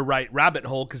WonderWrite rabbit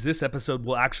hole, because this episode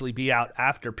will actually be out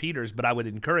after Peter's, but I would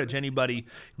encourage anybody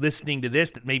listening to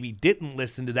this that maybe didn't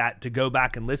listen to that to go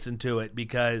back and listen to it,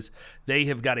 because they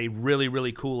have got a really,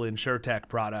 really cool InsurTech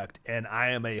product, and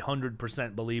I am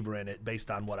 100% believer in it based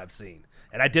on what I've seen.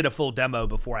 And I did a full demo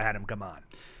before I had him come on.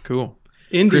 Cool.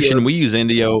 Christian, we use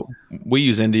Indio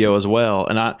as well,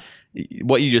 and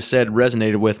what you just said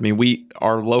resonated with me.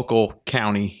 Our local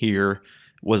county here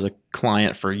was a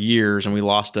client for years, and we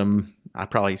lost him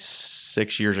probably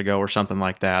 6 years ago or something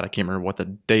like that. I can't remember what the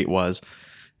date was.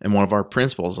 And one of our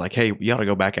principals like, hey, you ought to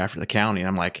go back after the county. And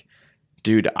I'm like,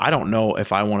 dude, I don't know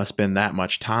if I want to spend that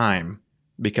much time,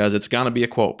 because it's going to be a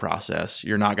quote process.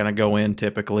 You're not going to go in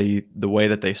typically the way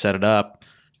that they set it up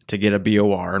to get a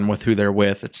BOR, and with who they're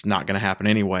with, it's not going to happen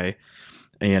anyway.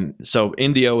 And so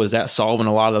Indio, is that solving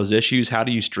a lot of those issues? How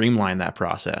do you streamline that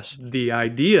process? The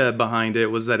idea behind it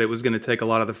was that it was going to take a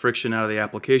lot of the friction out of the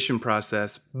application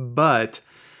process, but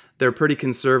they're pretty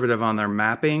conservative on their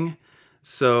mapping.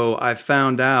 So I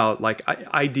found out,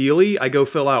 ideally, I go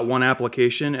fill out one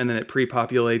application and then it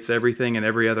pre-populates everything in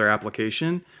every other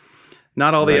application.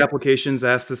 Not all the applications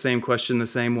ask the same question the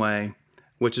same way,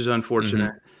 which is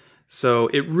unfortunate. Mm-hmm. So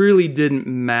it really didn't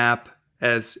map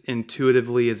as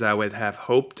intuitively as I would have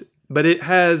hoped, but it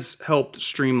has helped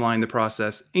streamline the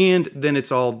process. And then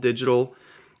it's all digital.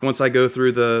 Once I go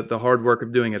through the hard work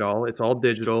of doing it all, it's all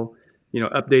digital.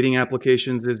 Updating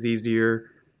applications is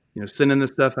easier. Sending the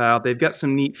stuff out. They've got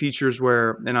some neat features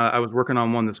and I was working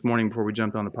on one this morning before we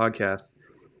jumped on the podcast,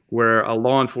 where a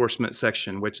law enforcement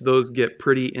section, which those get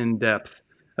pretty in depth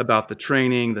about the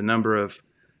training, the number of,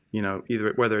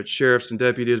 either whether it's sheriffs and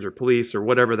deputies or police or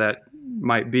whatever that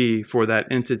might be for that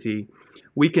entity,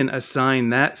 we can assign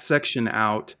that section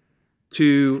out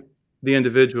to the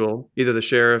individual, either the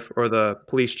sheriff or the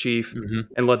police chief,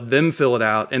 and let them fill it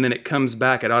out. And then it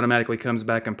automatically comes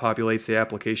back and populates the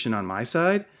application on my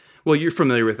side. Well, you're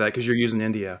familiar with that because you're using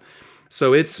Indio.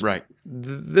 So it's right.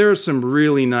 There are some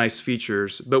really nice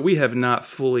features, but we have not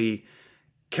fully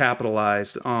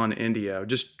capitalized on Indio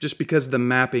just because the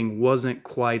mapping wasn't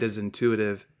quite as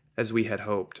intuitive as we had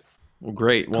hoped. Well,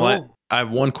 great. Well, cool. I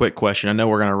have one quick question. I know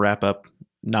we're going to wrap up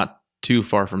not too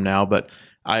far from now, but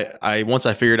I once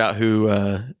I figured out who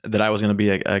that I was going to be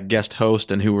a guest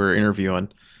host and who we're interviewing,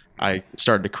 I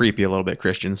started to creep you a little bit,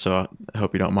 Christian. So I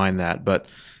hope you don't mind that. But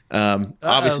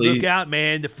obviously, look out,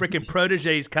 man! The freaking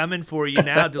protege's coming for you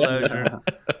now, Delosier.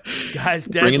 Guys,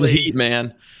 deadly. Bringing the heat,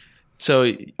 man.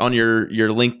 So on your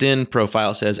LinkedIn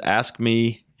profile, it says, "Ask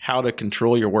me how to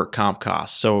control your work comp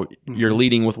costs." So you're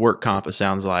leading with work comp, it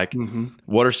sounds like. Mm-hmm.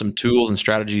 What are some tools and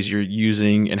strategies you're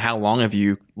using, and how long have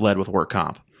you led with work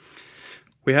comp?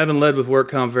 We haven't led with work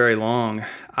comp very long.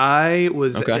 I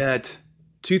was at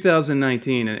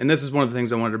 2019, and this is one of the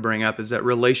things I wanted to bring up, is that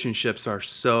relationships are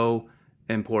so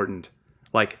important.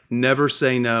 Like, never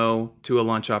say no to a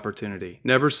lunch opportunity.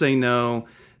 Never say no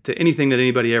to anything that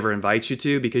anybody ever invites you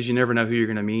to, because you never know who you're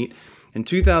going to meet. In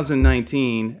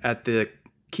 2019, at the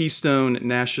Keystone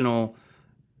National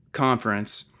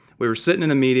Conference, we were sitting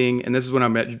in a meeting, and this is when I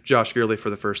met Josh Gurley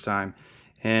for the first time.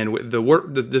 And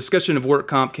the discussion of work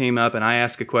comp came up, and I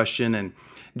asked a question, and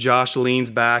Josh leans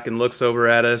back and looks over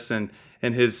at us, and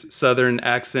his Southern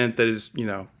accent that is,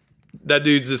 that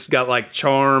dude's just got like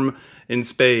charm in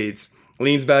spades,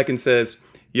 leans back and says,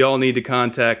 "Y'all need to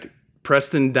contact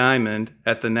Preston Diamond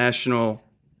at the National,"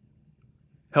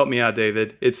 help me out,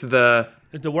 David. It's the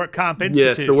Work Comp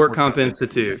Institute. Yes, the Work Comp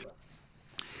Institute.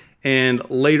 And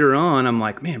later on, I'm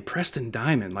like, man, Preston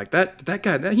Diamond, like that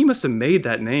guy, he must have made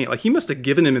that name. Like, he must have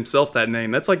given himself that name.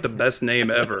 That's like the best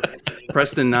name ever.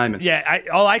 Preston Diamond. Yeah,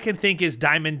 all I can think is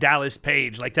Diamond Dallas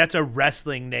Page. Like, that's a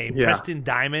wrestling name. Yeah. Preston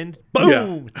Diamond.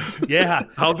 Boom. Yeah.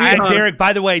 Yeah. Derek,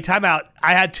 by the way, time out.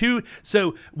 I had two.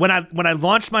 So when I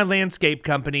launched my landscape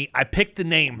company, I picked the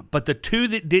name, but the two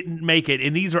that didn't make it,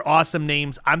 and these are awesome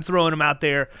names, I'm throwing them out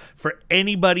there for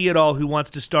anybody at all who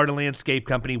wants to start a landscape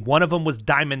company. One of them was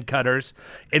Diamond Cutters,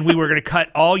 and we were going to cut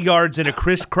all yards in a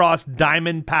crisscross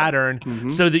diamond pattern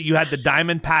so that you had the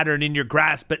diamond pattern in your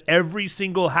grass. But every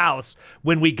single house,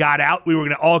 when we got out, we were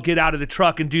going to all get out of the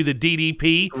truck and do the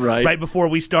DDP right before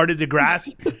we started the grass.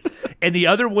 And the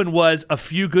other one was A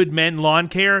Few Good Men Lawn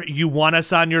Care. You want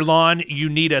us on your lawn, you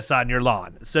need us on your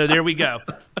lawn. So there we go.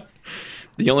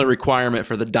 The only requirement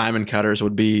for the Diamond Cutters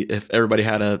would be if everybody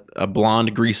had a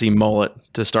blonde, greasy mullet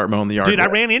to start mowing the yard. Dude, I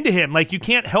ran into him. Like, you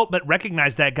can't help but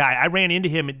recognize that guy. I ran into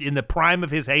him in the prime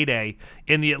of his heyday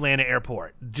in the Atlanta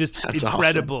airport. Just That's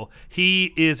incredible. Awesome.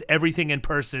 He is everything in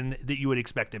person that you would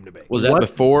expect him to be. Was that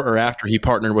before or after he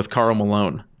partnered with Karl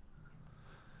Malone?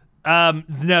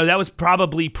 No, that was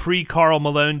probably pre-Karl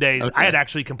Malone days. Okay. I had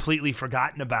actually completely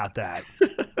forgotten about that.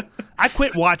 I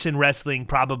quit watching wrestling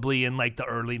probably in like the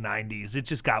early 90s. It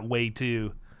just got way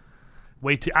too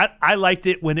I liked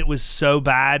it when it was so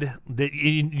bad that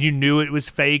you knew it was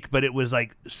fake, but it was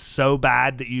like so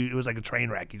bad that it was like a train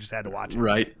wreck. You just had to watch it.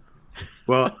 Right.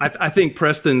 Well, I think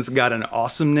Preston's got an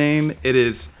awesome name. It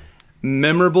is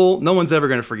memorable. No one's ever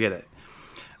going to forget it.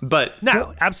 But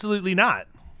no, absolutely not.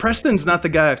 Preston's not the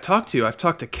guy I've talked to. I've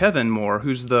talked to Kevin Moore,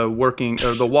 who's the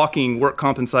walking work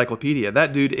comp encyclopedia.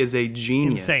 That dude is a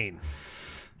genius. Insane.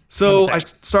 So I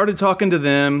started talking to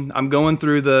them. I'm going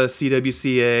through the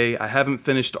CWCA. I haven't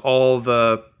finished all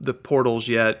the portals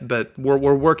yet, but we're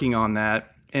working on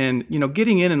that. And,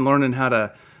 getting in and learning how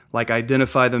to like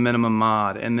identify the minimum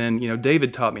mod. And then,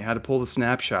 David taught me how to pull the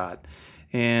snapshot.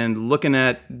 And looking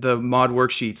at the mod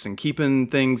worksheets and keeping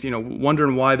things,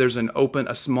 wondering why there's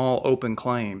a small open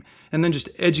claim, and then just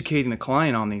educating the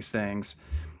client on these things.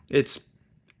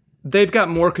 They've got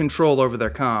more control over their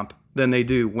comp than they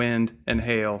do wind and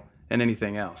hail and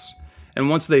anything else. And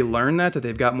once they learn that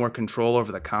they've got more control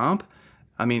over the comp,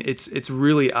 I mean, it's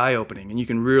really eye-opening, and you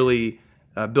can really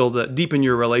deepen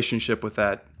your relationship with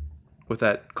that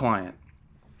client.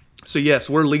 So yes,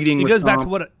 we're leading. It goes back to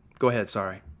what. Go ahead.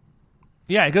 Sorry.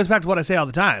 Yeah, it goes back to what I say all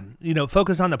the time.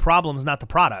 Focus on the problems, not the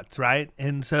products, right?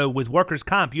 And so with workers'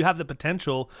 comp, you have the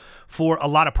potential for a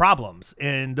lot of problems.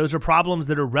 And those are problems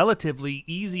that are relatively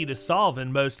easy to solve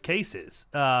in most cases.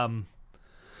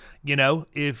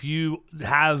 If you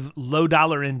have low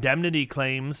dollar indemnity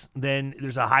claims, then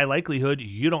there's a high likelihood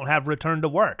you don't have return to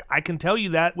work. I can tell you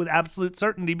that with absolute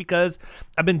certainty because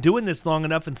I've been doing this long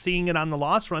enough and seeing it on the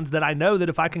loss runs that I know that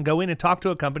if I can go in and talk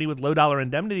to a company with low dollar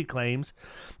indemnity claims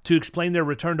to explain their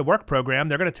return to work program,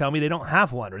 they're going to tell me they don't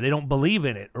have one or they don't believe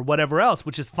in it or whatever else,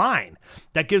 which is fine.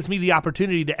 That gives me the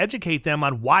opportunity to educate them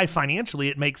on why financially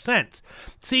it makes sense.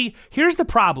 See, here's the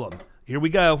problem. Here we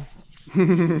go.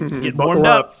 Get warmed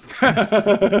up.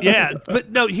 Yeah, but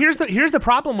no, here's the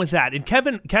problem with that. And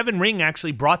Kevin Ring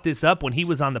actually brought this up when he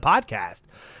was on the podcast.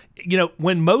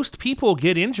 When most people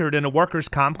get injured in a workers'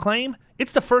 comp claim,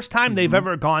 it's the first time they've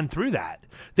ever gone through that.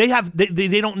 They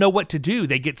don't know what to do.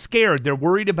 They get scared. They're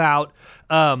worried about,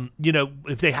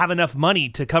 if they have enough money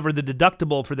to cover the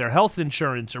deductible for their health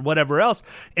insurance or whatever else.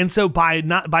 And so by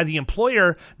the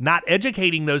employer not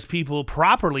educating those people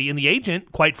properly, and the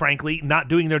agent, quite frankly, not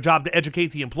doing their job to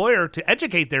educate the employer to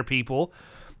educate their people,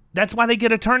 that's why they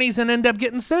get attorneys and end up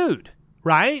getting sued,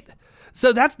 right?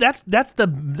 So that's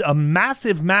a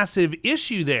massive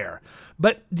issue there.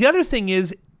 But the other thing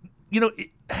is,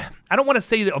 I don't want to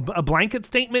say a blanket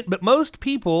statement, but most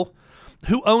people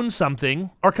who own something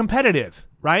are competitive,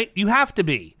 right? You have to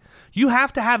be. You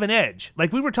have to have an edge.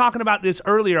 Like we were talking about this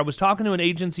earlier. I was talking to an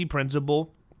agency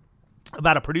principal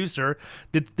about a producer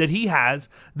that he has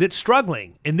that's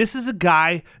struggling. And this is a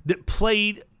guy that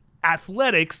played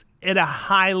athletics at a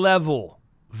high level,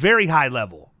 very high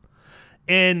level.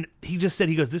 And he just said,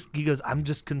 he goes, I'm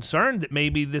just concerned that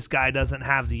maybe this guy doesn't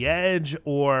have the edge,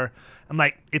 or I'm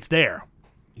like, it's there.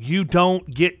 You don't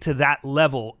get to that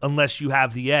level unless you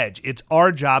have the edge. It's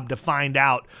our job to find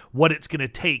out what it's going to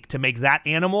take to make that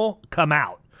animal come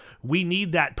out. We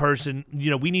need that person,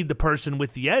 we need the person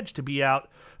with the edge to be out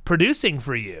producing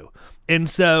for you. And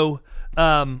so,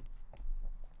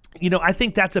 I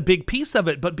think that's a big piece of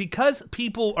it. But because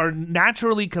people are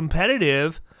naturally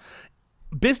competitive,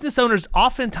 business owners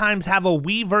oftentimes have a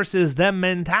we versus them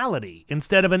mentality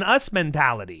instead of an us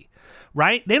mentality.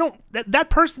 Right? That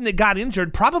person that got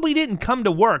injured probably didn't come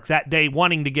to work that day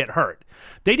wanting to get hurt.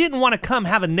 They didn't want to come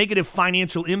have a negative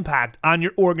financial impact on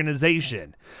your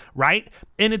organization, right?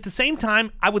 And at the same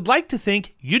time, I would like to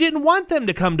think you didn't want them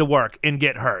to come to work and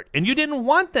get hurt, and you didn't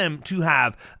want them to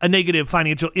have a negative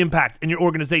financial impact in your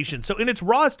organization. So in its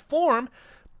rawest form,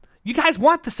 you guys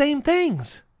want the same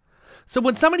things. So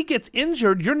when somebody gets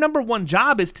injured, your number one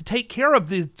job is to take care of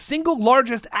the single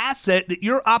largest asset that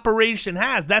your operation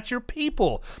has. That's your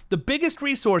people. The biggest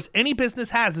resource any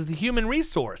business has is the human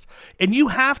resource. And you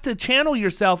have to channel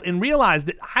yourself and realize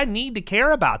that I need to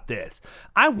care about this.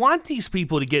 I want these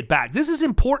people to get back. This is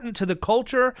important to the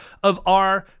culture of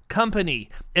our company.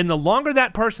 And the longer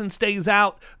that person stays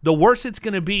out, the worse it's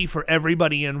going to be for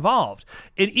everybody involved.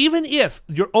 And even if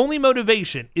your only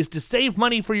motivation is to save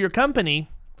money for your company,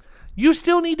 you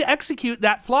still need to execute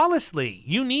that flawlessly.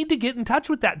 You need to get in touch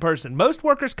with that person. Most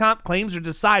workers' comp claims are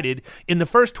decided in the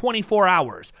first 24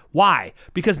 hours. Why?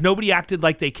 Because nobody acted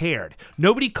like they cared.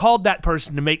 Nobody called that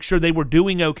person to make sure they were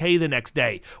doing okay the next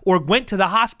day, or went to the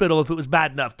hospital if it was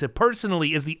bad enough to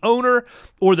personally, as the owner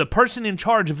or the person in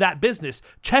charge of that business,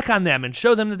 check on them and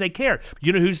show them that they care.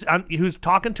 You know who's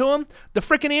talking to them? The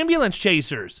freaking ambulance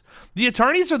chasers. The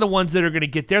attorneys are the ones that are going to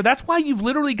get there. That's why you've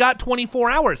literally got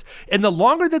 24 hours. And the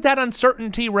longer that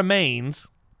uncertainty remains,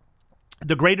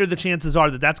 the greater the chances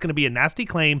are that that's going to be a nasty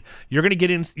claim. You're going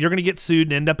to get sued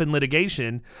and end up in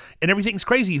litigation, and everything's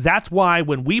crazy. That's why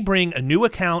when we bring a new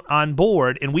account on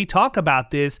board and we talk about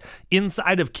this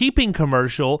inside of Keeping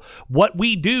Commercial, what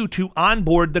we do to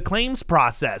onboard the claims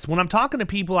process. When I'm talking to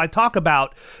people, I talk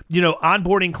about,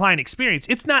 onboarding client experience.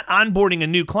 It's not onboarding a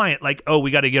new client like, oh,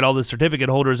 we got to get all the certificate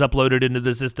holders uploaded into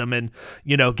the system and,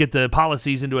 get the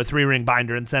policies into a 3-ring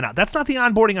binder and sent out. That's not the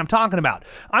onboarding I'm talking about.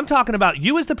 I'm talking about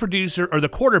you as the producer or the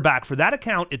quarterback for that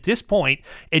account at this point,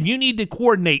 and you need to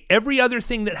coordinate every other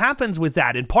thing that happens with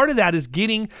that. And part of that is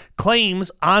getting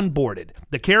claims onboarded,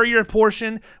 the carrier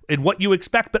portion and what you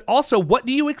expect, but also what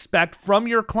do you expect from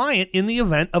your client in the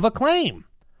event of a claim?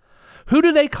 Who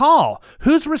do they call?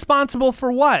 Who's responsible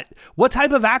for what? What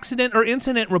type of accident or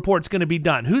incident report's going to be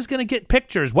done? Who's going to get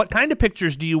pictures? What kind of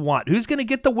pictures do you want? Who's going to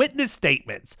get the witness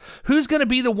statements? Who's going to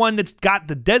be the one that's got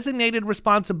the designated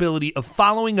responsibility of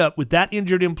following up with that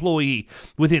injured employee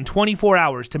within 24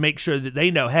 hours to make sure that they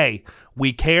know, hey,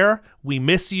 we care, we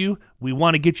miss you, we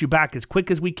want to get you back as quick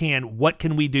as we can. What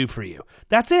can we do for you?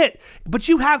 That's it. But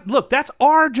that's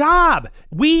our job.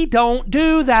 We don't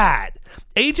do that.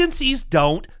 Agencies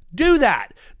don't do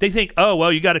that. They think, oh,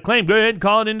 well, you got a claim. Go ahead and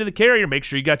call it into the carrier. Make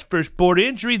sure you got your first report of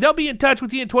injury. They'll be in touch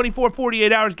with you in 24,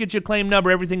 48 hours, get you a claim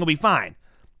number. Everything will be fine.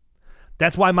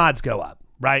 That's why mods go up,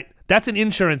 right? That's an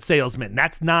insurance salesman.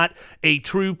 That's not a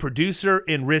true producer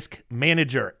and risk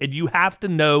manager. And you have to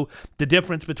know the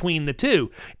difference between the two.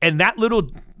 And that little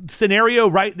scenario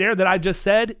right there that I just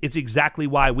said is exactly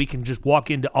why we can just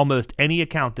walk into almost any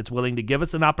account that's willing to give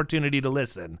us an opportunity to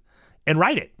listen and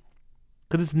write it.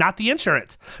 Because it's not the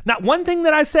insurance. Not one thing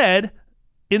that I said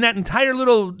in that entire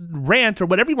little rant or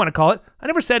whatever you want to call it, I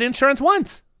never said insurance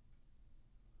once.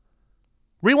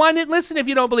 Rewind it and listen if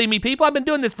you don't believe me, people. I've been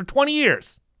doing this for 20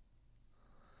 years.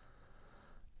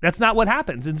 That's not what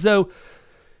happens. And so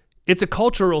it's a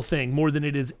cultural thing more than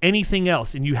it is anything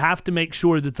else. And you have to make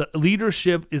sure that the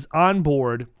leadership is on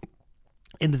board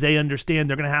and they understand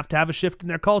they're going to have a shift in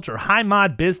their culture. High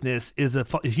mod business is a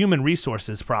human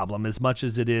resources problem as much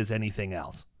as it is anything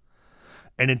else.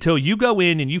 And until you go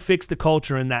in and you fix the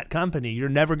culture in that company, you're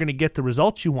never going to get the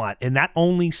results you want. And that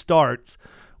only starts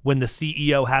when the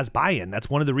CEO has buy-in. That's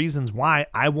one of the reasons why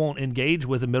I won't engage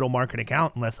with a middle market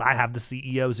account unless I have the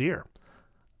CEO's ear.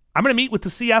 I'm going to meet with the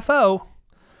CFO,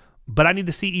 but I need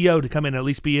the CEO to come in and at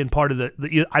least be in part of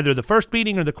the either the first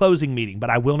meeting or the closing meeting. But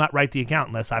I will not write the account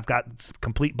unless I've got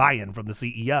complete buy-in from the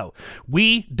CEO.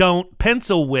 We don't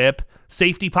pencil whip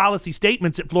safety policy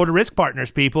statements at Florida Risk Partners,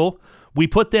 people. We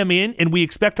put them in and we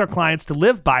expect our clients to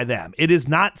live by them. It is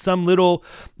not some little,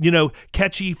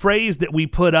 catchy phrase that we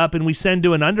put up and we send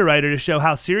to an underwriter to show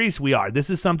how serious we are. This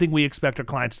is something we expect our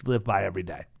clients to live by every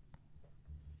day.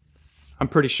 I'm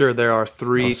pretty sure there are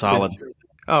 3. Oh, solid.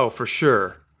 Oh, for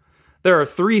sure. There are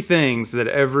 3 things that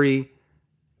every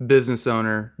business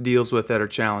owner deals with that are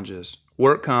challenges: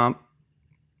 work comp,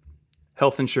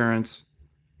 health insurance,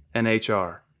 and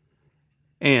HR.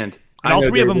 And all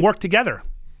three of them work together.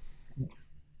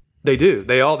 They do.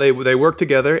 They work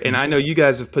together, and I know you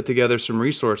guys have put together some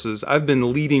resources. I've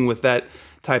been leading with that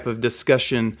type of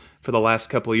discussion for the last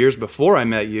couple of years before I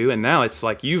met you, and now it's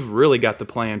like you've really got the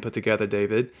plan put together,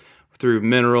 David, through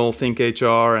Mineral, Think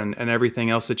HR, and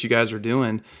everything else that you guys are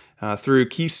doing. Through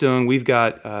Keystone, we've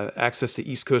got access to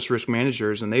East Coast risk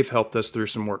managers, and they've helped us through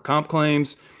some work comp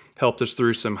claims, helped us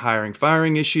through some hiring,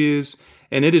 firing issues,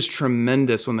 and it is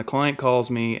tremendous when the client calls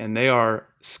me and they are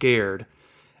scared,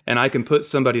 and I can put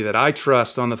somebody that I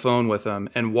trust on the phone with them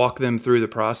and walk them through the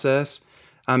process.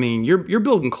 I mean, you're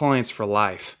building clients for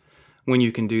life when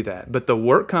you can do that. But the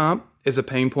work comp is a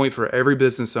pain point for every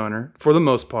business owner for the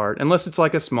most part, unless it's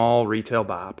like a small retail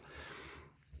bop.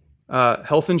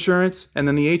 Health insurance, and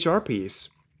then the HR piece,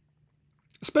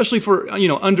 especially for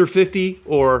under 50,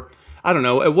 or I don't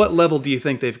know, at what level do you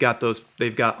think they've got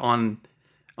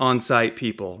on-site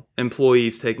people,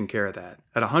 employees taking care of that?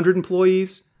 At 100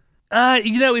 employees?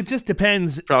 It just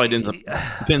depends. Probably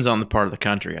depends on the part of the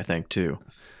country, I think, too.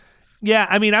 Yeah,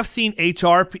 I mean, I've seen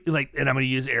HR, and I'm going to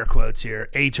use air quotes here,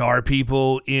 HR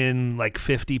people in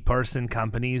 50-person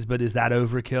companies, but is that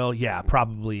overkill? Yeah,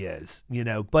 probably is,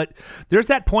 But there's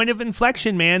that point of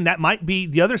inflection, man. That might be,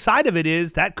 the other side of it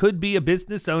is, that could be a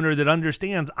business owner that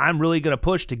understands I'm really going to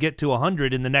push to get to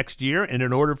 100 in the next year, and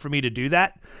in order for me to do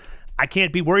that, I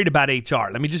can't be worried about HR.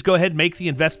 Let me just go ahead and make the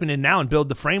investment in now and build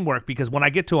the framework, because when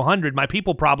I get to 100, my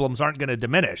people problems aren't going to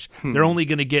diminish. They're only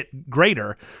going to get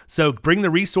greater. So bring the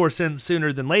resource in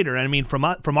sooner than later. And I mean, from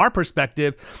our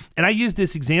perspective, and I used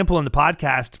this example in the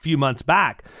podcast a few months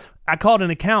back, I called an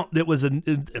account that was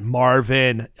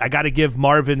Marvin. I got to give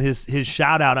Marvin his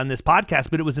shout out on this podcast,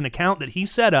 but it was an account that he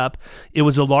set up. It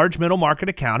was a large middle market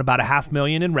account, about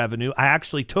 $500,000 in revenue. I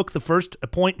actually took the first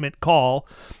appointment call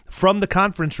from the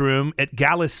conference room at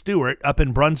Gallus Stewart up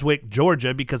in Brunswick,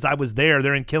 Georgia, because I was there.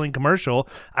 They're in Killing Commercial.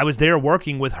 I was there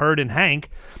working with Herd and Hank.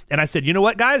 And I said, you know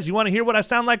what, guys? You want to hear what I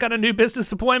sound like on a new business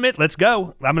appointment? Let's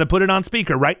go. I'm going to put it on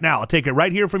speaker right now. I'll take it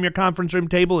right here from your conference room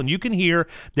table, and you can hear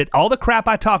that all the crap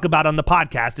I talk about on the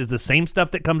podcast is the same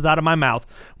stuff that comes out of my mouth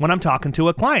when I'm talking to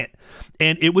a client.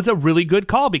 And it was a really good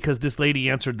call, because this lady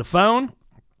answered the phone.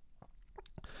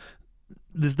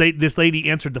 This lady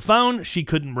answered the phone. She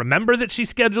couldn't remember that she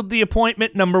scheduled the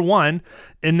appointment, number one.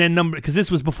 And then because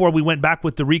this was before we went back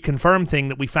with the reconfirm thing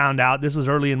that we found out. This was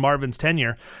early in Marvin's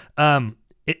tenure.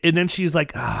 And then she's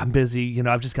like, I'm busy.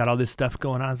 I've just got all this stuff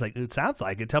going on. I was like, it sounds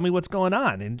like it. Tell me what's going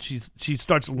on. And she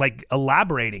starts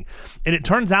elaborating. And it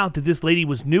turns out that this lady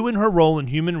was new in her role in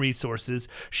human resources.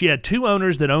 She had two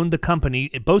owners that owned the company.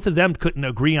 Both of them couldn't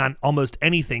agree on almost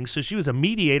anything. So she was a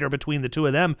mediator between the two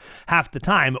of them half the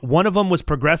time. One of them was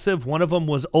progressive. One of them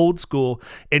was old school.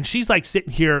 And she's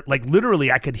sitting here,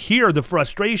 literally, I could hear the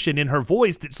frustration in her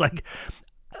voice. That's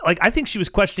I think she was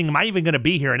questioning, am I even going to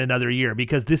be here in another year,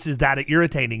 because this is that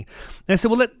irritating. And I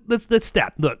said, well, let's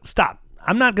stop.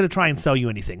 I'm not going to try and sell you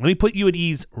anything. Let me put you at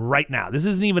ease right now. This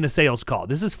isn't even a sales call.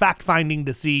 This is fact finding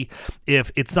to see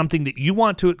if it's something that you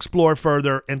want to explore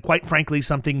further, and quite frankly,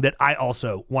 something that I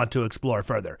also want to explore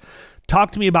further.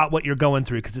 Talk to me about what you're going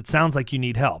through, because it sounds like you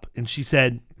need help. And she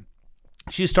said,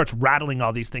 she just starts rattling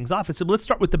all these things off. I said, well, let's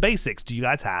start with the basics. Do you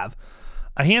guys have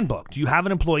a handbook? Do you have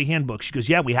an employee handbook? She goes,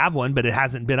 yeah, we have one, but it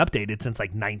hasn't been updated since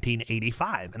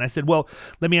 1985. And I said, well,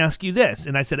 let me ask you this.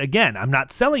 And I said, again, I'm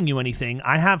not selling you anything.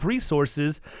 I have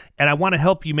resources, and I want to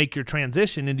help you make your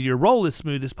transition into your role as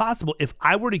smooth as possible. If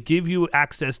I were to give you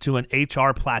access to an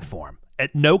HR platform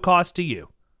at no cost to you,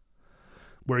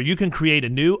 where you can create a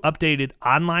new updated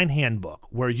online handbook,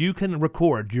 where you can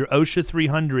record your OSHA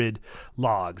 300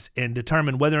 logs and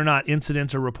determine whether or not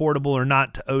incidents are reportable or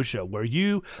not to OSHA, where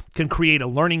you can create a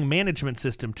learning management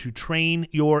system to train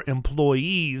your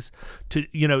employees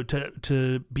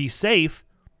to be safe,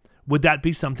 would that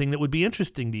be something that would be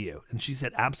interesting to you? And she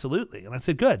said, absolutely. And I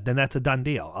said, good, then that's a done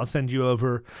deal. I'll send you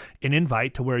over an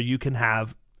invite to where you can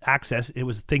have access. It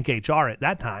was Think HR at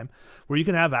that time, where you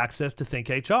can have access to Think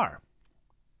HR.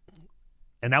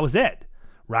 And that was it,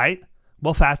 right?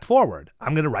 Well, fast forward.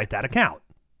 I'm going to write that account,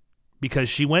 because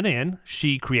she went in,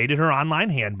 she created her online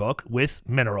handbook with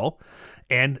Mineral,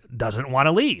 and doesn't want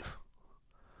to leave.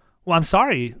 Well, I'm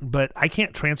sorry, but I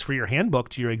can't transfer your handbook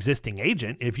to your existing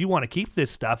agent. If you want to keep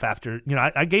this stuff after,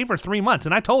 I gave her 3 months,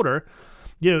 and I told her,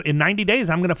 in 90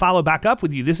 days, I'm going to follow back up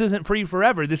with you. This isn't free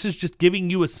forever. This is just giving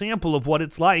you a sample of what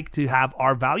it's like to have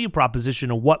our value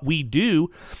proposition of what we do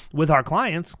with our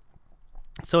clients.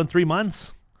 So in 3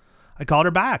 months, I called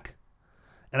her back,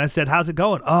 And I said, how's it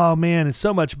going? Oh, man, it's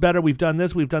so much better. We've done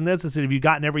this. I said, have you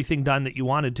gotten everything done that you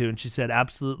wanted to? And she said,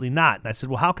 absolutely not. And I said,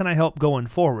 well, how can I help going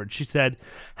forward? She said,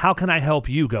 how can I help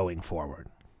you going forward?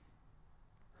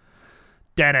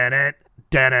 It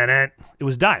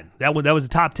was done. That was a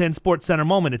top 10 Sports Center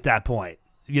moment at that point,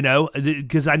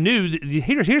 because I knew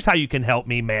here's how you can help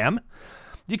me, ma'am.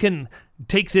 You can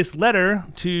take this letter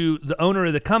to the owner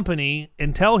of the company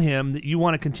and tell him that you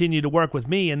want to continue to work with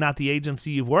me and not the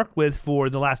agency you've worked with for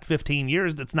the last 15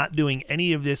 years that's not doing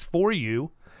any of this for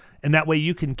you. And that way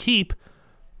you can keep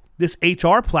this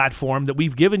HR platform that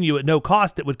we've given you at no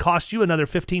cost that would cost you another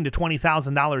 $15,000 to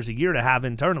 $20,000 a year to have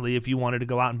internally if you wanted to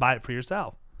go out and buy it for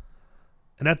yourself.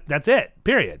 And that's it,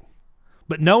 period.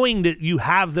 But knowing that you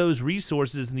have those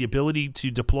resources and the ability to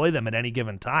deploy them at any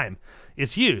given time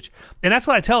is huge. And that's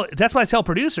what I tell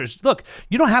producers. Look,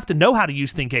 you don't have to know how to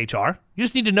use Think HR. You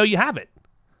just need to know you have it.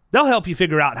 They'll help you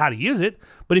figure out how to use it.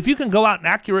 But if you can go out and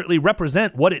accurately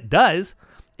represent what it does,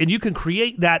 and you can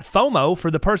create that FOMO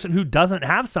for the person who doesn't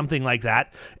have something like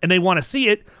that and they want to see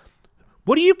it,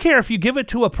 what do you care if you give it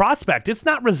to a prospect? It's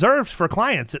not reserved for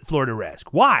clients at Florida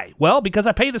Risk. Why? Well, because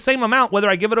I pay the same amount whether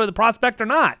I give it to the prospect or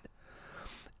not.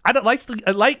 I'd at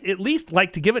least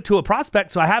like to give it to a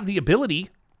prospect so I have the ability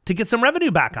to get some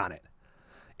revenue back on it.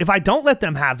 If I don't let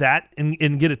them have that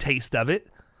and get a taste of it,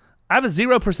 I have a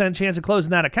 0% chance of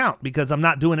closing that account because I'm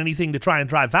not doing anything to try and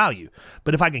drive value.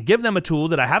 But if I can give them a tool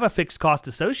that I have a fixed cost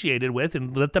associated with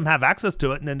and let them have access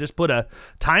to it and then just put a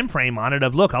time frame on it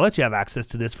of, look, I'll let you have access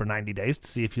to this for 90 days to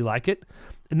see if you like it.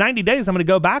 In 90 days, I'm going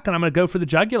to go back and I'm going to go for the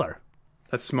jugular.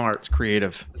 That's smart. It's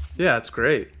creative. Yeah, it's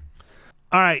great.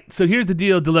 All right, so here's the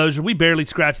deal, Delosier. We barely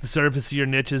scratched the surface of your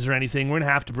niches or anything. We're going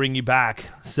to have to bring you back,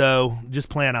 so just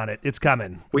plan on it. It's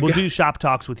coming. We'll do shop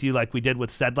talks with you like we did with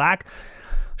Sedlak.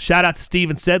 Shout out to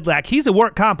Steven Sedlak. He's a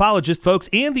work compologist, folks,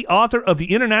 and the author of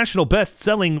the international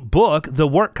best-selling book, The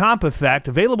Work Comp Effect,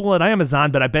 available at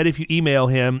Amazon, but I bet if you email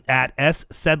him at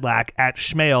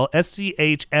ssedlak@schmale,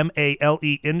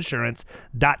 SCHMALE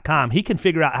insurance.com, he can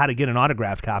figure out how to get an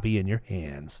autographed copy in your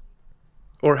hands.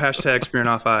 Or hashtag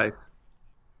Smirnoff Ice.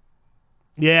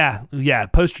 Yeah.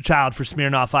 Poster child for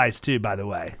Smirnoff Ice, too, by the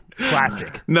way.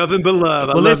 Classic. Nothing but love.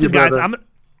 Well, listen, guys,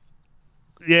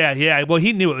 Yeah. Well,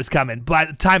 he knew it was coming.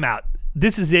 But time out.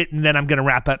 This is it, and then I'm going to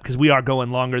wrap up because we are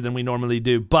going longer than we normally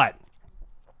do. But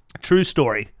true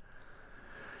story.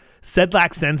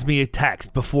 Sedlak sends me a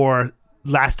text before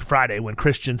last Friday when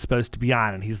Christian's supposed to be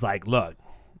on, and he's like, look,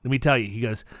 let me tell you. He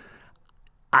goes,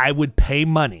 I would pay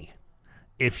money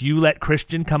if you let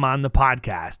Christian come on the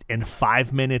podcast and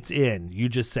 5 minutes in, you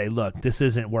just say, look, this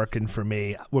isn't working for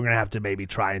me. We're going to have to maybe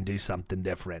try and do something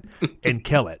different and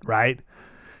kill it, right?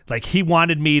 Like he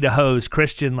wanted me to hose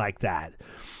Christian like that.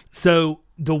 So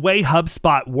the way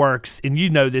HubSpot works, and you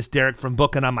know this, Derek, from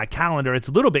booking on my calendar, it's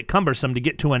a little bit cumbersome to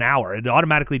get to an hour. It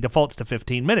automatically defaults to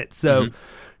 15 minutes. So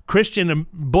Christian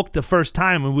booked the first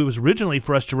time, and it was originally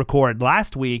for us to record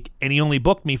last week, and he only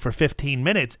booked me for 15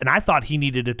 minutes, and I thought he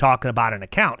needed to talk about an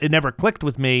account. It never clicked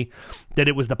with me that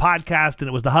it was the podcast and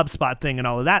it was the HubSpot thing and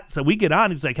all of that. So we get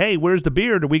on, he's like, hey, where's the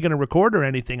beard? Are we going to record or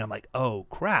anything? I'm like, oh,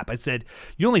 crap. I said,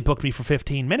 you only booked me for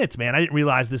 15 minutes, man. I didn't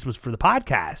realize this was for the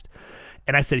podcast.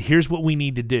 And I said, here's what we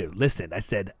need to do. Listen, I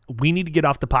said, we need to get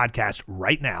off the podcast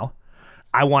right now.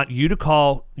 I want you to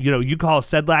call, you call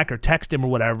Sedlak or text him or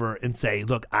whatever and say,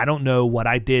 look, I don't know what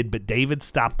I did, but David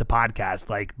stopped the podcast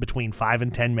like between 5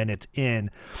 and 10 minutes in,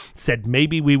 said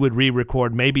maybe we would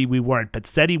re-record, maybe we weren't, but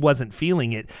said he wasn't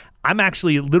feeling it. I'm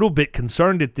actually a little bit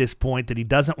concerned at this point that he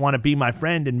doesn't want to be my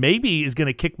friend and maybe is going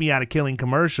to kick me out of Killing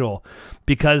Commercial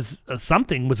because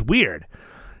something was weird.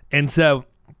 And so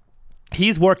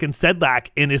he's working Sedlak,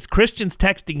 and as Christian's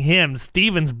texting him,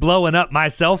 Steven's blowing up my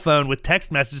cell phone with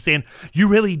text messages saying, you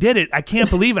really did it. I can't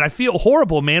believe it. I feel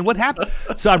horrible, man. What happened?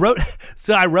 So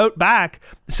I wrote back.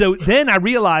 So then I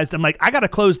realized, I'm like, I got to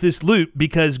close this loop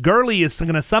because Gurley is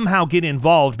going to somehow get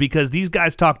involved because these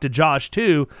guys talk to Josh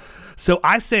too. So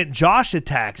I sent Josh a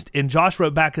text, and Josh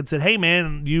wrote back and said, hey,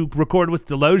 man, you recorded with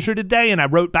Delosier today? And I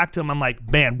wrote back to him, I'm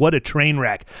like, man, what a train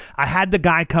wreck. I had the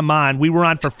guy come on. We were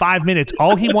on for 5 minutes.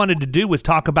 All he wanted to do was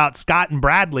talk about Scott and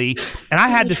Bradley, and I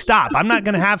had to stop. I'm not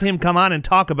going to have him come on and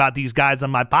talk about these guys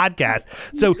on my podcast.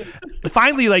 So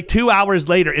finally, like 2 hours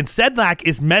later, and Sedlak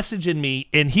is messaging me,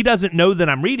 and he doesn't know that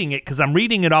I'm reading it because I'm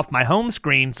reading it off my home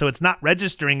screen, so it's not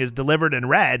registering as delivered and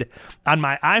read on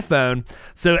my iPhone.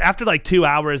 So after like 2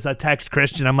 hours, I text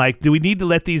Christian. I'm like, do we need to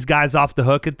let these guys off the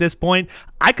hook at this point?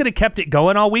 I could have kept it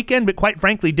going all weekend, but quite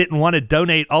frankly, didn't want to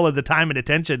donate all of the time and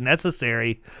attention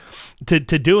necessary to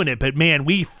doing it. But man,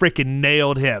 we freaking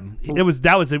nailed him.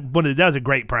 That was a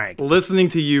great prank. Listening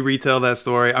to you retell that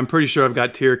story, I'm pretty sure I've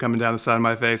got tear coming down the side of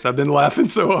my face. I've been laughing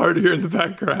so hard here in the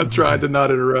background, trying to not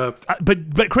interrupt.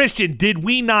 But Christian, did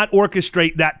we not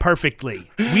orchestrate that perfectly?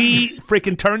 We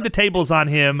freaking turned the tables on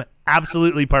him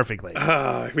absolutely perfectly.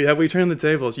 We turned the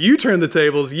tables. You turned the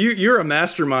tables. You're a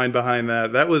mastermind behind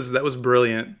that. That was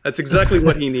brilliant. That's exactly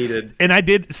what he needed. And I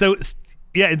did so.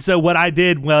 Yeah, and so what I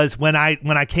did was when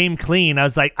I came clean, I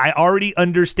was like, I already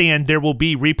understand there will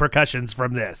be repercussions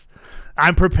from this.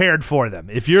 I'm prepared for them.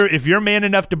 If you're man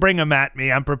enough to bring them at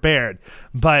me, I'm prepared.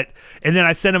 And then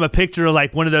I sent him a picture of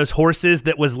like one of those horses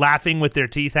that was laughing with their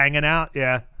teeth hanging out.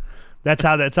 Yeah. That's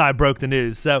how I broke the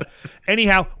news. So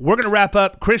anyhow, we're going to wrap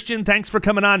up. Christian, thanks for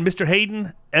coming on. Mr.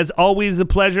 Hayden, as always, a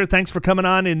pleasure. Thanks for coming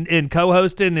on and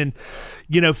co-hosting and,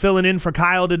 filling in for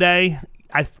Kyle today.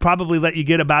 I probably let you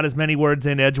get about as many words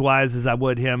in edgewise as I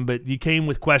would him, but you came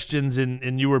with questions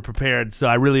and you were prepared. So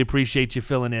I really appreciate you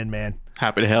filling in, man.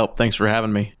 Happy to help. Thanks for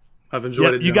having me. I've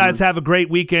enjoyed it. You guys have a great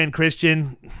weekend,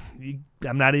 Christian.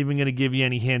 I'm not even going to give you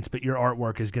any hints, but your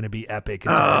artwork is going to be epic. It's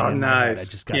nice. I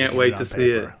just can't wait to see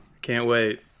it. Can't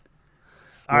wait.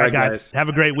 All right, guys. Have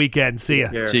a great weekend. See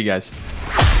ya. See you guys.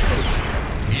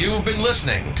 You've been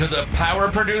listening to the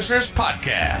Power Producers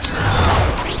Podcast.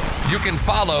 You can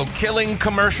follow Killing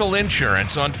Commercial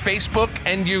Insurance on Facebook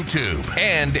and YouTube.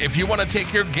 And if you want to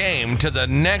take your game to the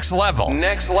next level,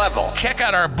 check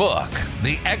out our book,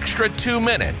 The Extra 2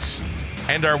 Minutes,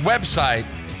 and our website,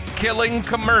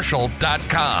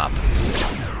 killingcommercial.com.